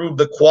improve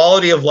the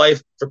quality of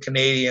life for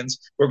Canadians.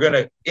 We're going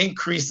to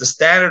increase the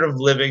standard of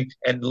living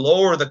and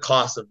lower the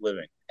cost of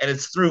living. And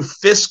it's through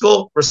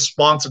fiscal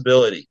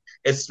responsibility.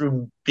 It's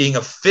through being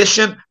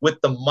efficient with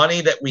the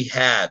money that we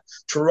have.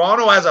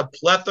 Toronto has a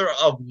plethora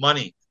of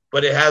money,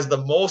 but it has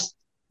the most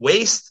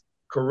waste,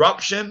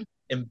 corruption,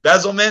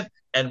 embezzlement,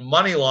 and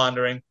money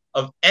laundering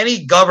of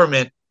any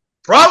government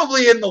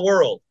probably in the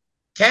world.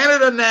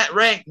 Canada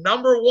ranked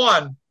number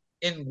one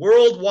in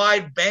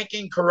worldwide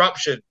banking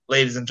corruption,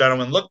 ladies and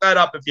gentlemen. Look that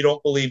up if you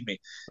don't believe me.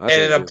 And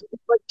in a place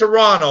like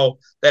Toronto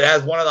that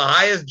has one of the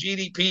highest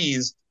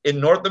GDPs in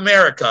North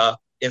America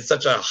in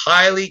such a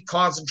highly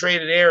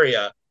concentrated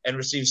area and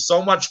receives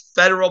so much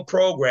federal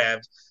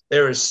programs,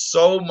 there is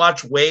so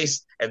much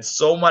waste and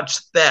so much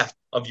theft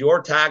of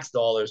your tax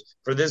dollars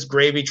for this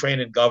gravy train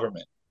in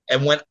government.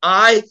 And when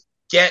I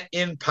get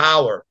in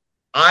power,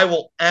 I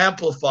will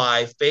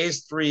amplify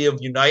phase 3 of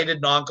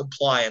United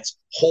Noncompliance,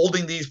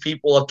 holding these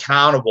people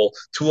accountable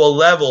to a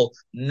level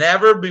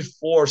never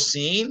before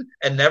seen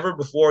and never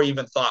before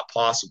even thought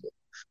possible.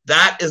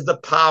 That is the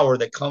power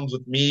that comes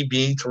with me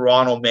being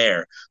Toronto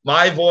mayor.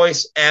 My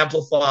voice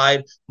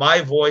amplified, my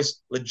voice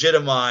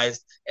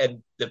legitimized,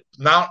 and the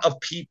amount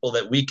of people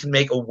that we can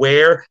make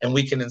aware and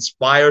we can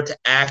inspire to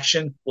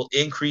action will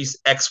increase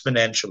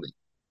exponentially.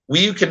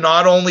 We can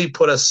not only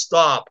put a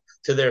stop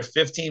to their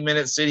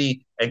 15-minute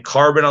city and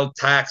carbon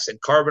tax and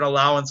carbon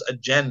allowance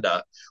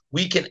agenda,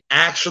 we can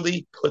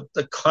actually put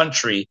the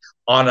country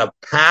on a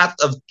path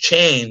of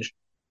change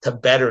to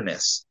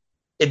betterness.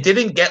 It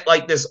didn't get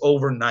like this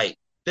overnight.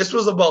 This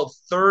was about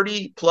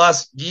 30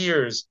 plus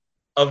years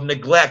of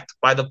neglect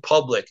by the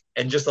public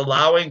and just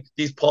allowing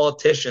these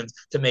politicians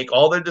to make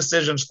all their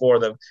decisions for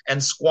them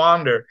and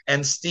squander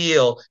and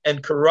steal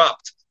and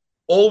corrupt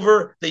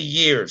over the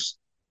years.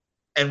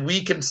 And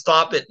we can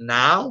stop it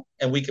now,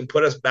 and we can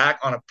put us back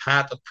on a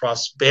path of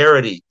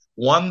prosperity,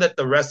 one that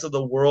the rest of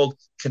the world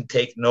can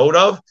take note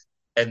of,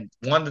 and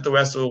one that the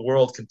rest of the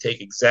world can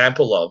take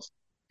example of.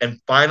 And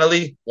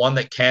finally, one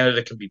that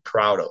Canada can be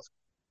proud of.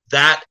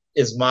 That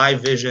is my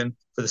vision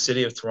for the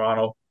city of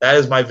Toronto. That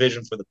is my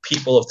vision for the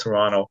people of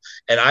Toronto.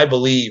 And I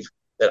believe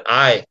that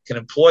I can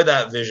employ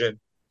that vision,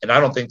 and I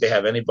don't think they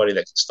have anybody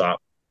that can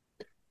stop.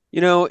 You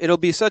know, it'll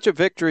be such a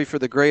victory for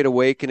the Great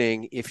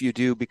Awakening if you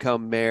do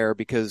become mayor,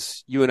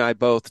 because you and I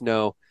both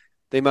know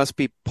they must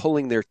be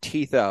pulling their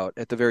teeth out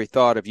at the very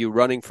thought of you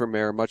running for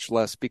mayor, much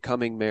less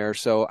becoming mayor.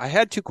 So I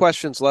had 2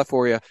 questions left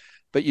for you,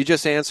 but you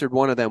just answered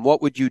one of them.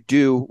 What would you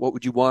do? What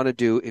would you want to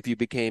do if you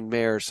became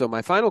mayor? So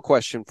my final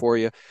question for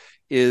you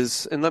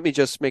is, and let me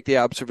just make the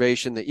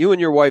observation that you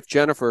and your wife,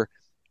 Jennifer,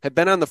 have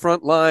been on the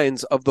front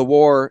lines of the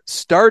war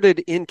started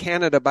in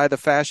Canada by the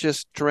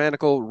fascist,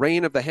 tyrannical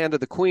reign of the hand of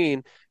the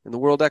Queen and the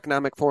World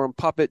Economic Forum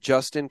puppet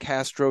Justin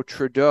Castro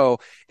Trudeau,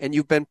 and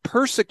you've been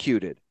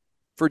persecuted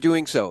for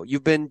doing so.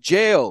 You've been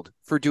jailed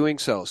for doing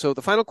so. So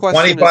the final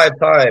question 25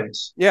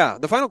 times. Yeah,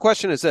 the final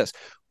question is this.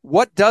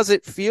 What does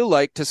it feel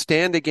like to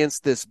stand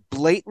against this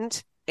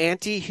blatant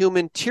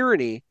anti-human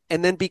tyranny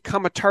and then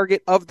become a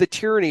target of the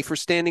tyranny for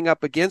standing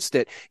up against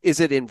it?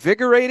 Is it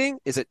invigorating?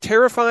 Is it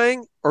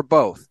terrifying? Or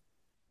both?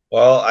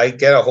 Well, I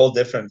get a whole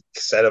different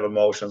set of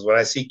emotions. When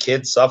I see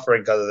kids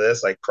suffering because of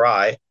this, I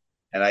cry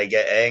and I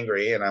get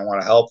angry and I want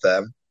to help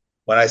them.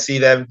 When I see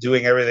them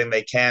doing everything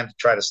they can to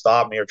try to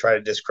stop me or try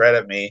to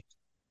discredit me,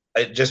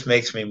 it just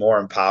makes me more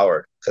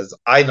empowered because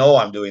I know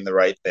I'm doing the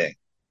right thing.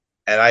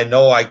 And I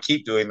know I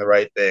keep doing the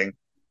right thing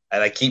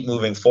and I keep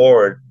moving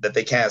forward, that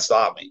they can't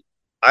stop me.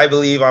 I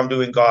believe I'm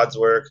doing God's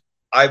work.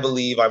 I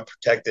believe I'm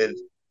protected.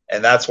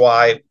 And that's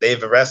why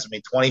they've arrested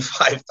me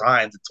 25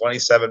 times in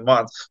 27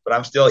 months, but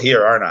I'm still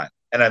here, aren't I?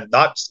 And I'm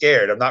not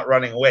scared. I'm not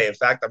running away. In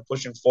fact, I'm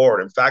pushing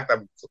forward. In fact,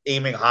 I'm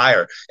aiming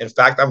higher. In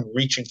fact, I'm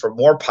reaching for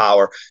more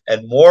power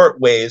and more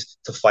ways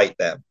to fight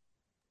them.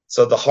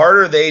 So the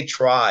harder they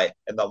try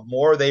and the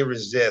more they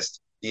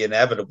resist the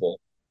inevitable,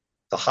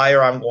 the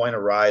higher I'm going to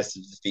rise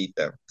to defeat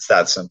them. It's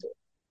that simple.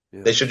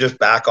 Yeah. They should just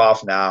back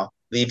off now,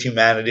 leave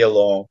humanity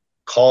alone,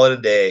 call it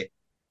a day,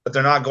 but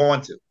they're not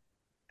going to.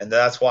 And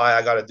that's why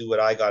I got to do what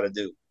I got to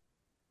do.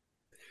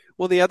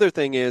 Well, the other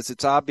thing is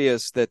it's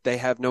obvious that they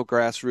have no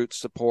grassroots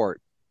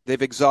support.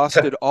 They've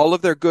exhausted all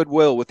of their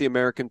goodwill with the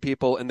American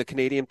people and the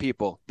Canadian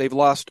people. They've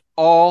lost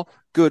all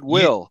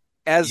goodwill.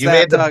 As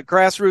that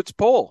grassroots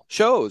poll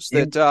shows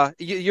that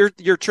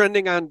you're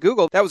trending on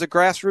Google. That was a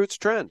grassroots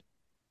trend.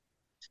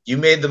 You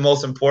made the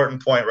most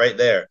important point right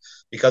there,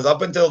 because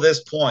up until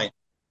this point,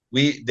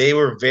 they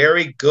were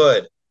very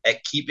good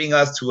at keeping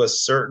us to a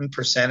certain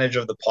percentage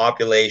of the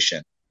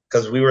population,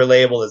 because we were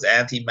labeled as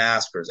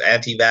anti-maskers,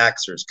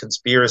 anti-vaxxers,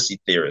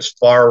 conspiracy theorists,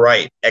 far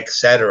right,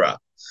 etc.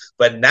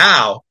 But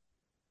now,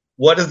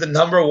 what is the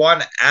number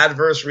one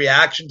adverse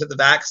reaction to the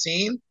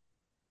vaccine?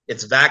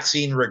 It's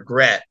vaccine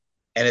regret.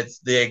 And it's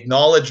the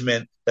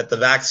acknowledgement that the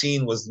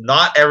vaccine was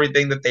not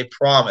everything that they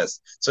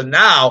promised. So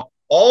now,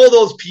 all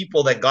those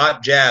people that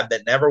got jabbed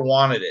that never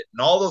wanted it,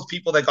 and all those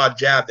people that got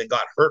jabbed and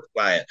got hurt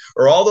by it,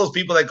 or all those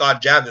people that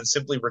got jabbed and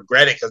simply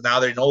regret it because now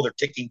they know they're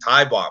ticking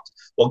time bombs.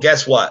 Well,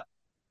 guess what?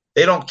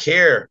 They don't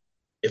care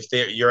if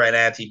you're an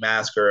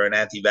anti-masker or an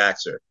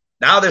anti-vaxxer.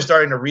 Now they're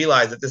starting to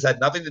realize that this had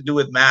nothing to do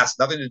with masks,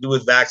 nothing to do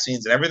with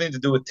vaccines, and everything to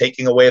do with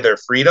taking away their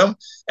freedom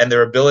and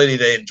their ability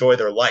to enjoy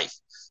their life.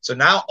 So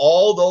now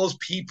all those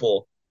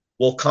people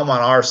will come on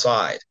our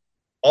side.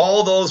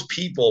 All those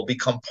people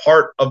become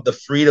part of the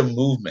freedom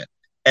movement.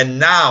 And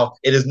now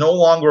it is no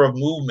longer a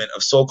movement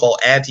of so-called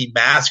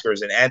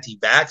anti-maskers and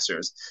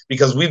anti-vaxxers,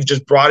 because we've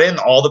just brought in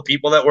all the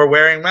people that were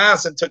wearing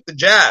masks and took the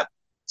jab.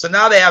 So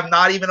now they have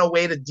not even a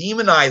way to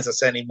demonize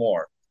us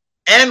anymore.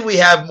 And we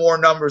have more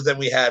numbers than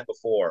we had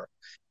before.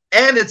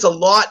 And it's a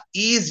lot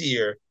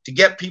easier to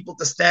get people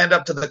to stand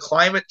up to the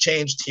climate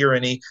change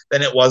tyranny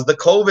than it was the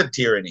COVID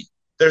tyranny.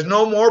 There's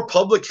no more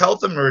public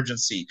health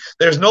emergency.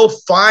 There's no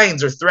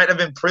fines or threat of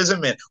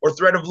imprisonment or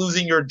threat of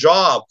losing your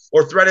job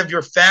or threat of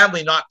your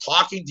family not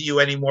talking to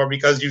you anymore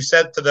because you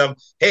said to them,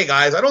 hey,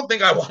 guys, I don't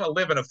think I want to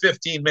live in a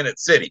 15-minute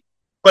city.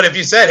 But if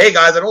you said, hey,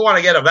 guys, I don't want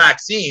to get a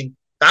vaccine,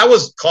 that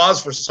was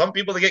cause for some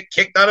people to get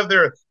kicked out of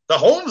the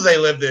homes they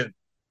lived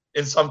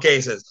in some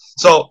cases.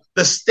 So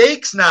the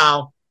stakes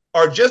now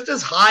are just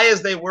as high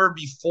as they were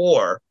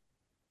before,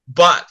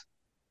 but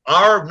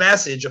our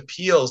message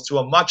appeals to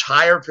a much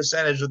higher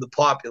percentage of the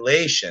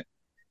population,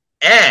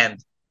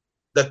 and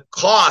the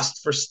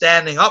cost for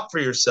standing up for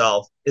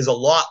yourself is a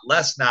lot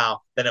less now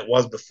than it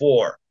was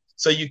before.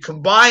 So you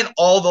combine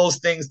all those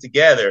things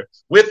together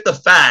with the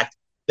fact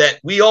that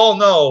we all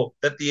know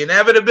that the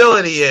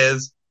inevitability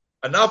is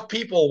enough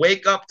people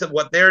wake up to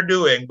what they're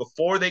doing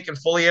before they can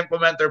fully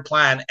implement their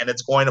plan, and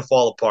it's going to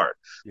fall apart.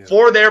 Yeah.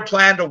 For their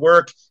plan to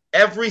work,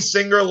 every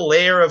single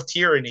layer of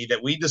tyranny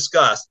that we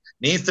discussed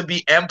needs to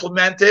be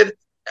implemented,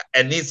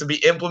 and needs to be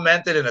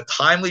implemented in a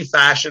timely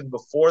fashion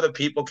before the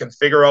people can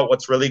figure out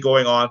what's really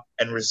going on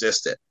and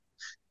resist it.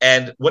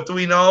 And what do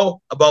we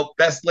know about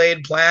best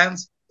laid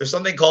plans? There's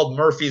something called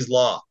Murphy's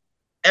Law.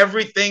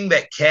 Everything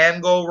that can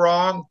go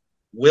wrong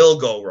will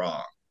go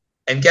wrong.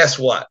 And guess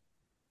what?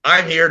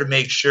 I'm here to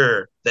make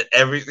sure that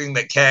everything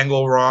that can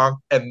go wrong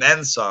and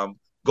then some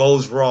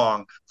goes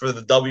wrong for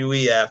the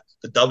WEF,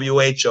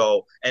 the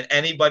WHO, and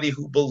anybody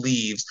who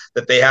believes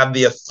that they have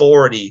the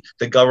authority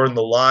to govern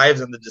the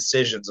lives and the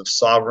decisions of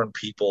sovereign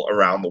people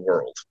around the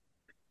world.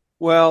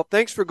 Well,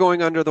 thanks for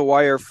going under the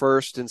wire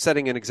first and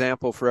setting an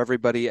example for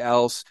everybody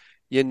else.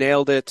 You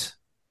nailed it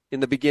in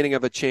the beginning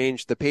of a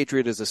change. The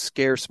patriot is a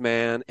scarce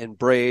man and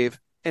brave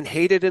and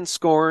hated and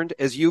scorned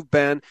as you've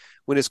been.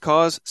 When his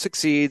cause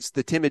succeeds,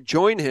 the timid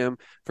join him,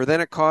 for then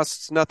it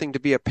costs nothing to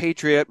be a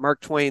patriot. Mark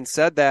Twain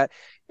said that,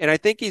 and I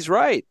think he's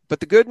right. But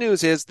the good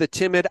news is the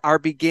timid are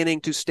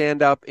beginning to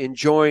stand up and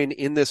join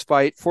in this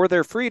fight for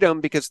their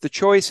freedom, because the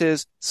choice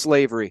is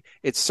slavery.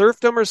 It's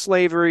serfdom or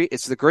slavery.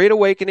 It's the Great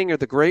Awakening or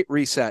the Great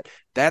Reset.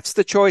 That's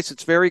the choice.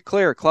 It's very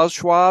clear. Klaus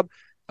Schwab,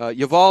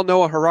 Yuval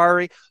Noah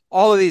Harari,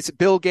 all of these,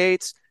 Bill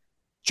Gates,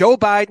 Joe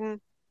Biden,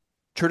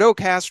 Trudeau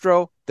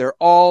Castro, they're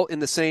all in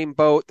the same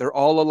boat. They're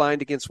all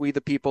aligned against we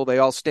the people. They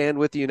all stand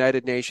with the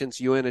United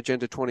Nations, UN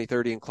Agenda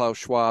 2030, and Klaus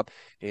Schwab.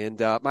 And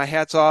my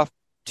hat's off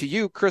to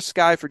you, Chris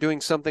Sky, for doing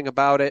something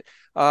about it.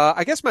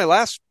 I guess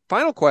my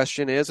final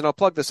question is, and I'll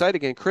plug the site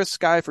again,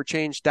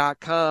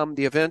 ChrisSkyForChange.com.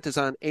 The event is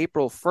on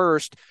April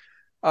 1st.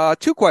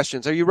 2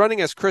 questions. Are you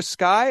running as Chris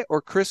Sky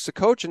or Chris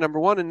Sakocha, number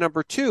 1? And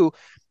number 2,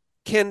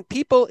 can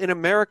people in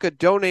America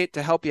donate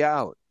to help you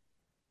out?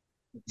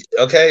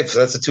 Okay, so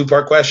that's a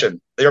 2-part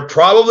question. They're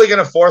probably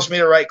going to force me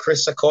to write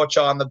Chris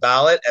Sakocha on the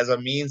ballot as a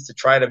means to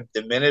try to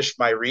diminish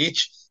my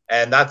reach.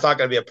 And that's not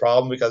going to be a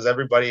problem, because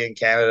everybody in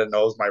Canada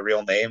knows my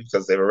real name,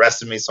 because they've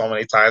arrested me so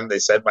many times. They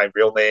said my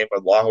real name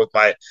along with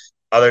my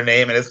other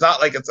name. And it's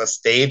not like it's a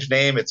stage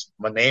name. It's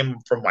my name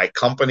from my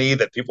company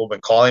that people have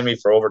been calling me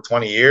for over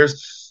 20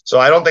 years. So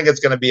I don't think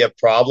it's going to be a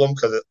problem,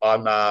 because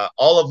on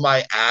all of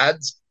my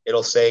ads,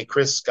 it'll say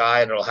Chris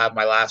Sky and it'll have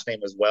my last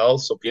name as well.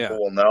 So people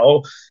will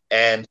know.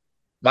 And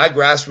my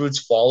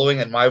grassroots following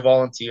and my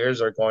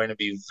volunteers are going to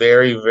be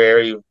very,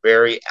 very,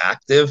 very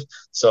active.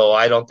 So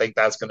I don't think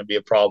that's going to be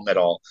a problem at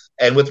all.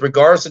 And with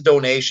regards to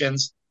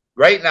donations,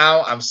 right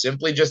now, I'm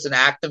simply just an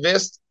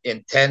activist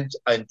intent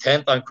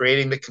on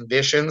creating the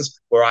conditions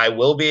where I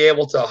will be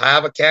able to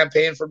have a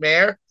campaign for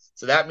mayor.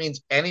 So that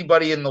means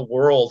anybody in the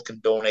world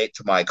can donate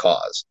to my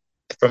cause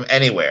from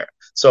anywhere.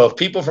 So if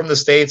people from the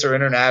States or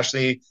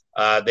internationally,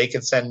 they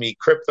can send me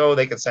crypto,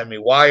 they can send me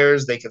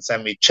wires, they can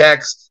send me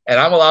checks, and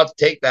I'm allowed to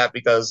take that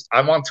because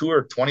I'm on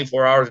tour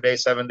 24 hours a day,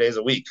 7 days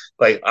a week.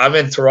 Like, I'm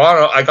in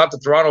Toronto. I got to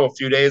Toronto a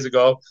few days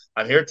ago.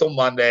 I'm here till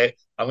Monday.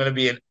 I'm going to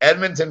be in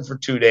Edmonton for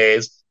 2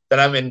 days. Then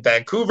I'm in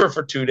Vancouver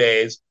for 2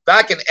 days,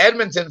 back in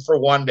Edmonton for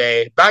 1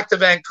 day, back to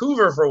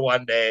Vancouver for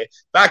 1 day,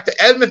 back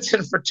to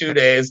Edmonton for 2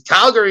 days,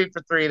 Calgary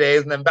for 3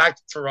 days, and then back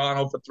to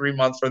Toronto for 3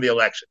 months for the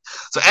election.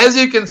 So as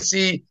you can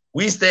see,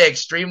 we stay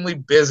extremely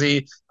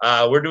busy.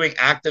 We're doing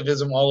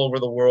activism all over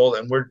the world,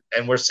 and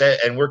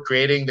we're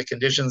creating the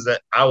conditions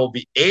that I will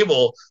be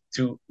able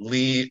to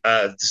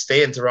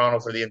stay in Toronto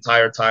for the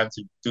entire time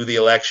to do the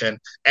election,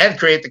 and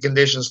create the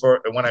conditions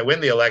for when I win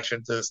the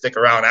election to stick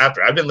around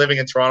after. I've been living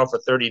in Toronto for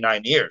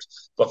 39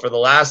 years, but for the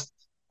last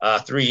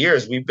 3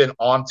 years, we've been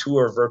on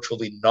tour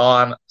virtually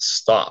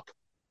non-stop,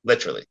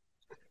 literally.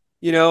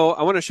 You know,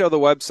 I want to show the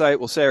website.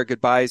 We'll say our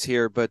goodbyes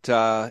here, but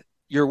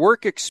your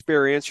work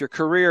experience, your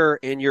career,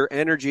 and your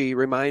energy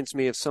reminds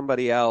me of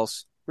somebody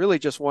else, really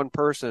just one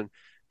person,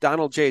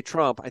 Donald J.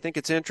 Trump. I think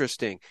it's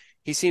interesting.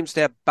 He seems to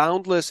have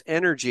boundless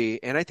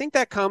energy, and I think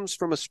that comes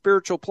from a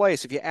spiritual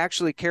place. If you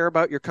actually care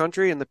about your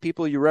country and the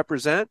people you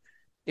represent,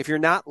 if you're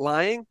not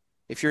lying,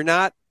 if you're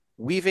not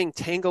weaving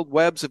tangled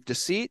webs of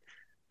deceit,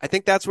 I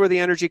think that's where the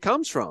energy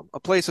comes from, a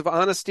place of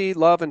honesty,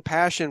 love, and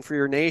passion for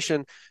your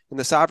nation and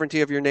the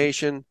sovereignty of your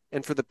nation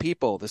and for the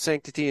people, the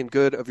sanctity and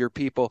good of your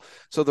people.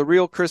 So the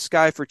real Chris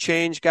Sky for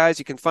Change, guys,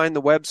 you can find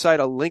the website.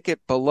 I'll link it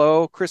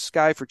below,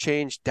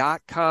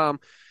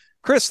 chrisskyforchange.com.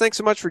 Chris, thanks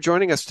so much for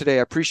joining us today.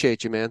 I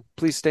appreciate you, man.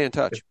 Please stay in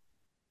touch.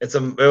 It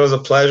was a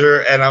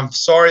pleasure, and I'm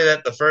sorry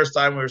that the first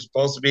time we were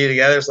supposed to be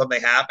together,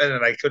 something happened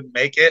and I couldn't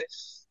make it.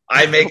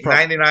 I make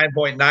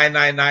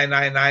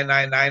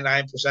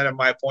 99.9999999% of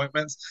my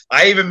appointments.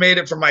 I even made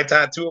it for my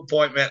tattoo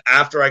appointment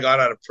after I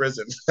got out of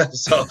prison.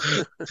 so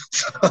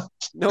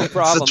No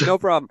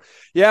problem.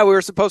 Yeah, we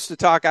were supposed to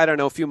talk, I don't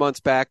know, a few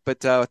months back, but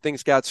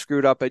things got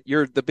screwed up. But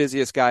you're the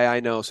busiest guy I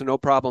know, so no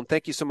problem.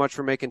 Thank you so much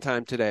for making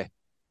time today.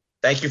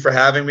 Thank you for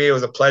having me. It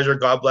was a pleasure.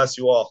 God bless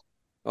you all.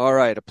 All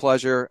right, a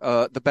pleasure.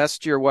 The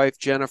best to your wife,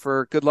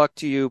 Jennifer. Good luck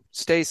to you.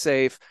 Stay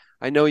safe.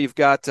 I know you've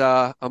got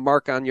a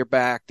mark on your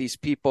back. These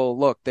people,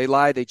 look, they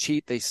lie, they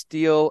cheat, they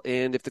steal,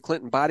 and if the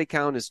Clinton body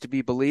count is to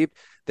be believed,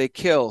 they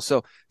kill.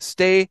 So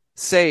stay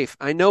safe.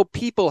 I know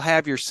people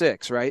have your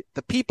six, right?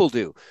 The people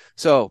do.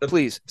 So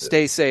please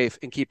stay safe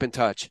and keep in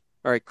touch.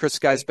 All right, Chris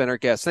Sky's been our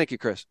guest. Thank you,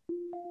 Chris.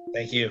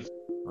 Thank you.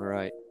 All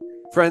right.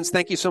 Friends,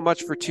 thank you so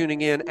much for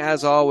tuning in.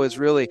 As always,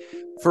 really,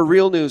 for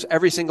real news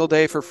every single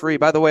day for free.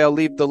 By the way, I'll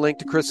leave the link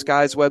to Chris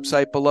Sky's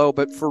website below.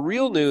 But for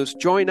real news,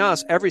 join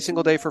us every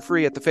single day for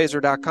free at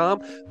thephaser.com,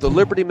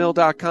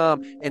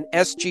 thelibertymill.com, and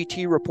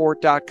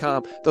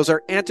sgtreport.com. Those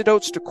are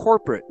antidotes to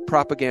corporate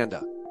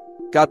propaganda.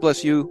 God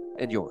bless you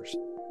and yours.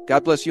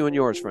 God bless you and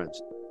yours,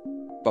 friends.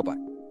 Bye-bye.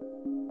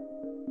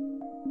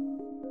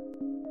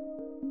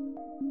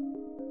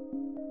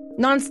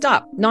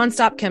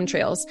 Nonstop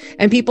chemtrails.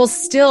 And people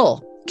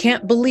still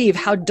can't believe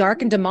how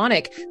dark and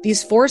demonic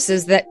these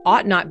forces that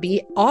ought not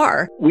be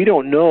are. We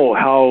don't know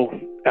how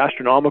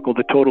astronomical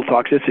the total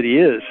toxicity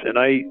is, and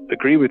I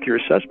agree with your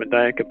assessment,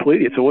 Diane,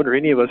 completely. It's a wonder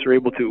any of us are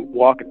able to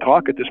walk and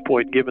talk at this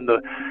point, given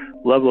the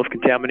level of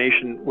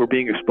contamination we're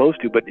being exposed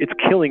to, but it's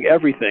killing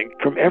everything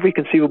from every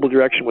conceivable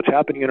direction. What's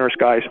happening in our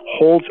skies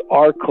holds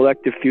our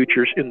collective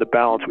futures in the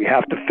balance. We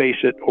have to face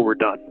it or we're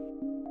done.